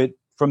into it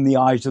from the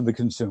eyes of the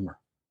consumer?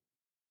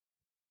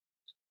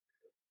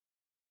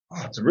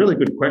 Oh, it's a really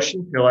good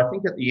question, Phil. I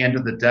think at the end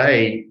of the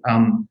day,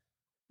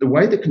 the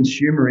way the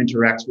consumer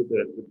interacts with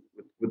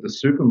the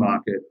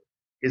supermarket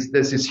is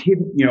there's this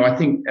hidden, I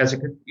think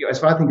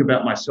if I think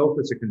about myself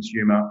as a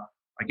consumer,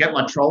 I get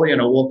my trolley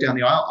and I walk down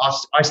the aisle.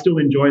 I still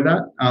enjoy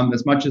that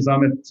as much as I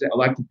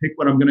like to pick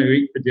what I'm going to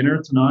eat for dinner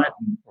tonight.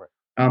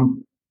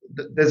 And,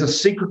 there's a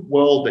secret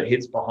world that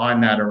hits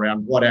behind that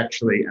around what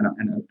actually, and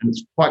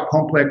it's quite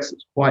complex,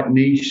 it's quite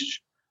niche.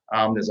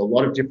 There's a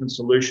lot of different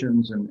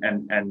solutions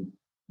and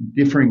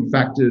differing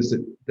factors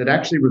that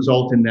actually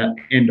result in that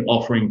end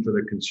offering for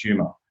the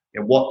consumer.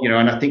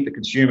 And I think the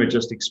consumer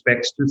just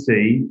expects to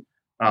see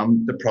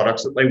the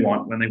products that they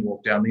want when they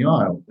walk down the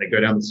aisle. They go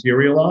down the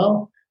cereal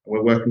aisle.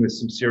 We're working with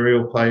some of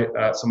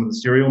the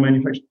cereal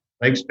manufacturers.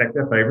 They expect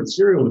their favorite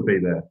cereal to be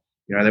there.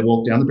 They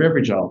walk down the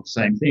beverage aisle,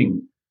 same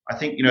thing. I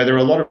think, there are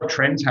a lot of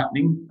trends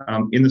happening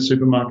in the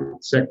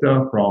supermarket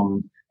sector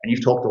and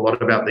you've talked a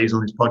lot about these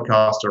on this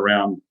podcast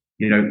around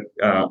the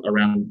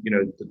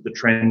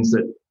trends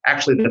that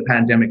actually the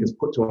pandemic has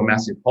put to a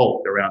massive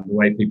halt around the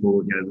way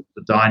people,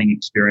 the dining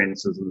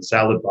experiences and the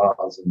salad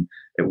bars and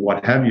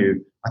what have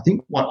you. I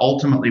think what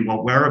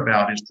we're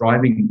about is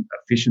driving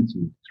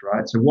efficiencies,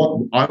 right? So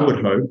what I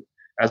would hope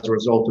as a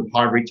result of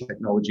Hivery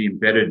technology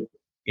embedded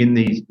in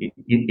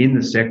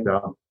the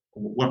sector,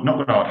 what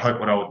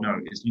I would know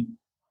is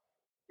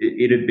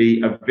it'd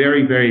be a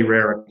very, very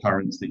rare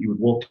occurrence that you would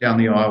walk down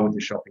the aisle with your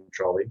shopping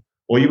trolley,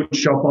 or you would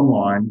shop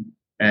online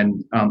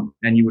and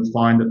you would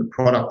find that the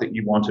product that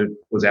you wanted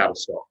was out of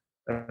stock.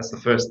 That's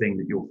the first thing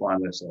that you'll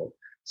find they're sold.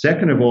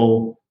 Second of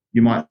all,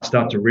 you might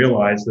start to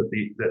realize that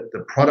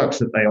the products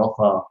that they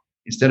offer,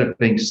 instead of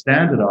being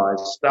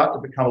standardized, start to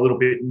become a little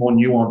bit more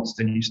nuanced,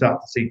 and you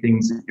start to see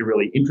things that you're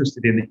really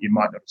interested in that you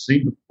might not have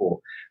seen before.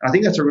 And I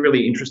think that's a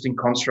really interesting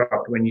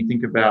construct when you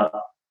think about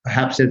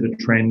perhaps there's a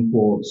trend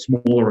for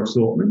smaller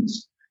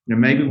assortments.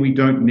 Maybe we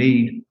don't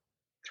need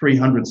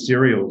 300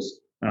 cereals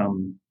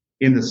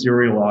in the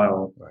cereal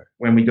aisle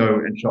when we go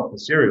and shop for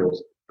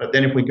cereals. But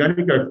then if we're going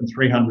to go from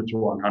 300 to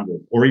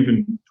 100 or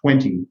even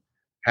 20,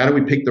 how do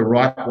we pick the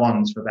right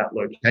ones for that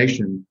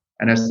location?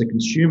 And as the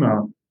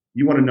consumer,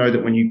 you want to know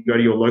that when you go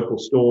to your local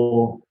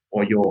store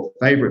or your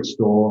favorite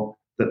store,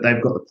 that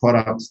they've got the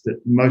products that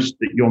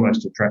you're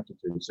most attracted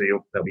to. So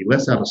there'll be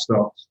less out of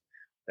stocks.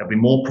 There'll be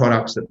more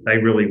products that they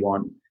really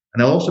want. And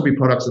there'll also be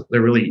products that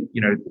they're really,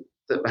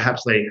 that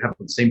perhaps they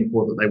haven't seen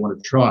before that they want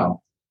to try.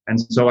 And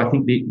so I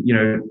think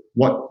there'll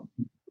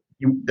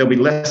be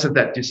less of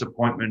that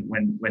disappointment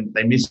when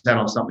they miss out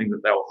on something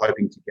that they were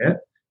hoping to get.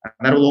 And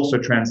that'll also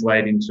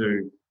translate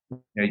into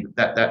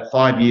that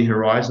 5-year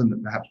horizon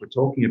that perhaps we're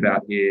talking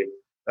about here.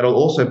 That'll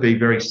also be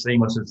very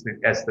seamless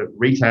as the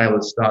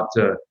retailers start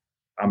to,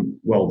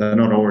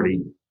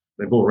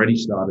 they've already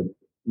started,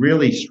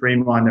 really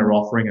streamline their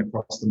offering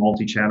across the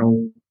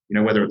multi-channel,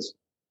 whether it's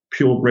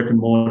pure brick and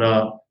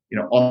mortar,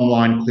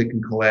 online click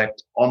and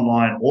collect,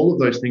 online, all of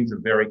those things are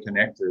very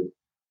connected.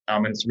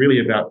 And it's really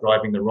about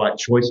driving the right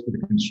choice for the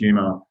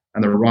consumer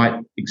and the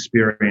right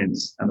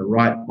experience and the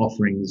right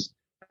offerings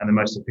and the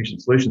most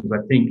efficient solutions.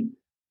 I think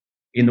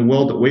in the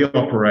world that we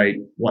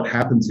operate, what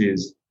happens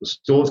is the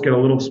stores get a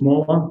little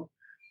smaller.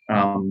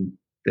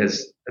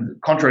 There's,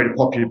 contrary to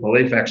popular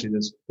belief, actually,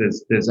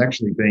 there's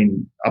actually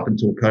been, up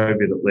until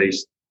COVID at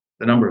least,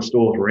 the number of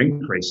stores were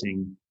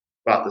increasing,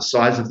 but the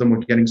size of them were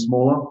getting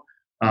smaller.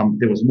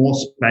 There was more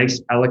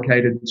space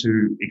allocated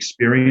to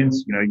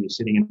experience. You're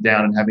sitting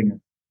down and having a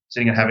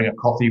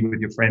coffee with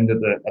your friend at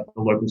the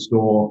local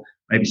store,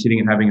 maybe sitting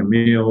and having a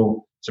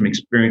meal, some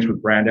experience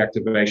with brand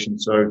activation.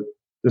 So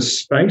the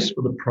space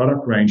for the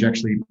product range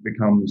actually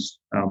becomes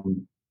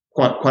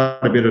quite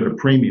a bit at a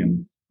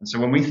premium. And so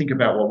when we think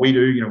about what we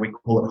do, we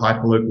call it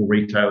hyperlocal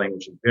retailing,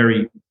 which is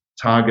very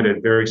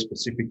targeted, very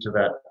specific to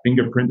that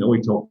fingerprint that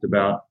we talked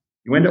about.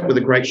 You end up with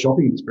a great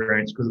shopping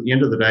experience because at the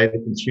end of the day, the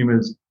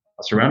consumers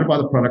are surrounded by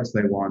the products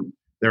they want.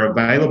 They're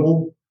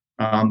available,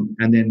 and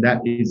then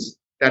that is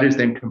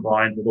then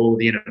combined with all of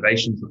the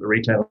innovations that the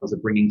retailers are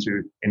bringing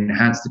to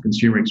enhance the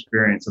consumer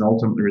experience and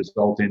ultimately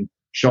result in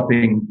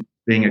shopping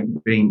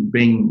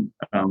being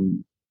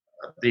the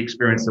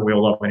experience that we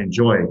all love and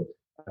enjoy.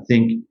 I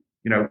think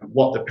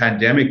what the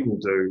pandemic will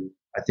do,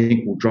 I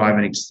think, will drive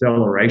an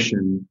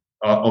acceleration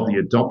of the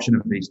adoption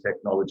of these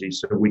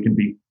technologies, so we can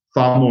be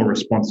far more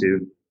responsive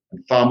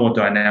and far more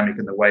dynamic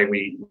in the way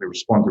we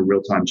respond to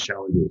real-time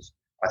challenges.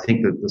 I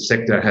think that the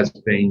sector has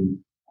been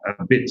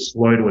a bit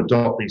slow to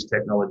adopt these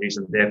technologies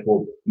and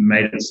therefore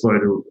made it slow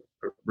to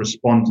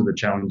respond to the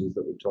challenges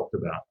that we've talked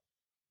about.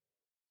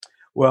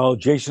 Well,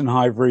 Jason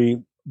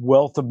Hivery,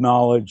 wealth of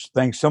knowledge.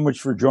 Thanks so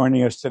much for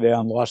joining us today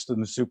on Lost in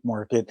the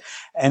Supermarket.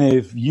 And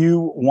if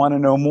you want to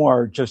know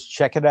more, just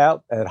check it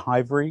out at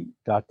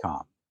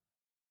hivery.com.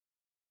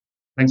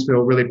 Thanks, Phil.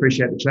 Really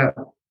appreciate the chat.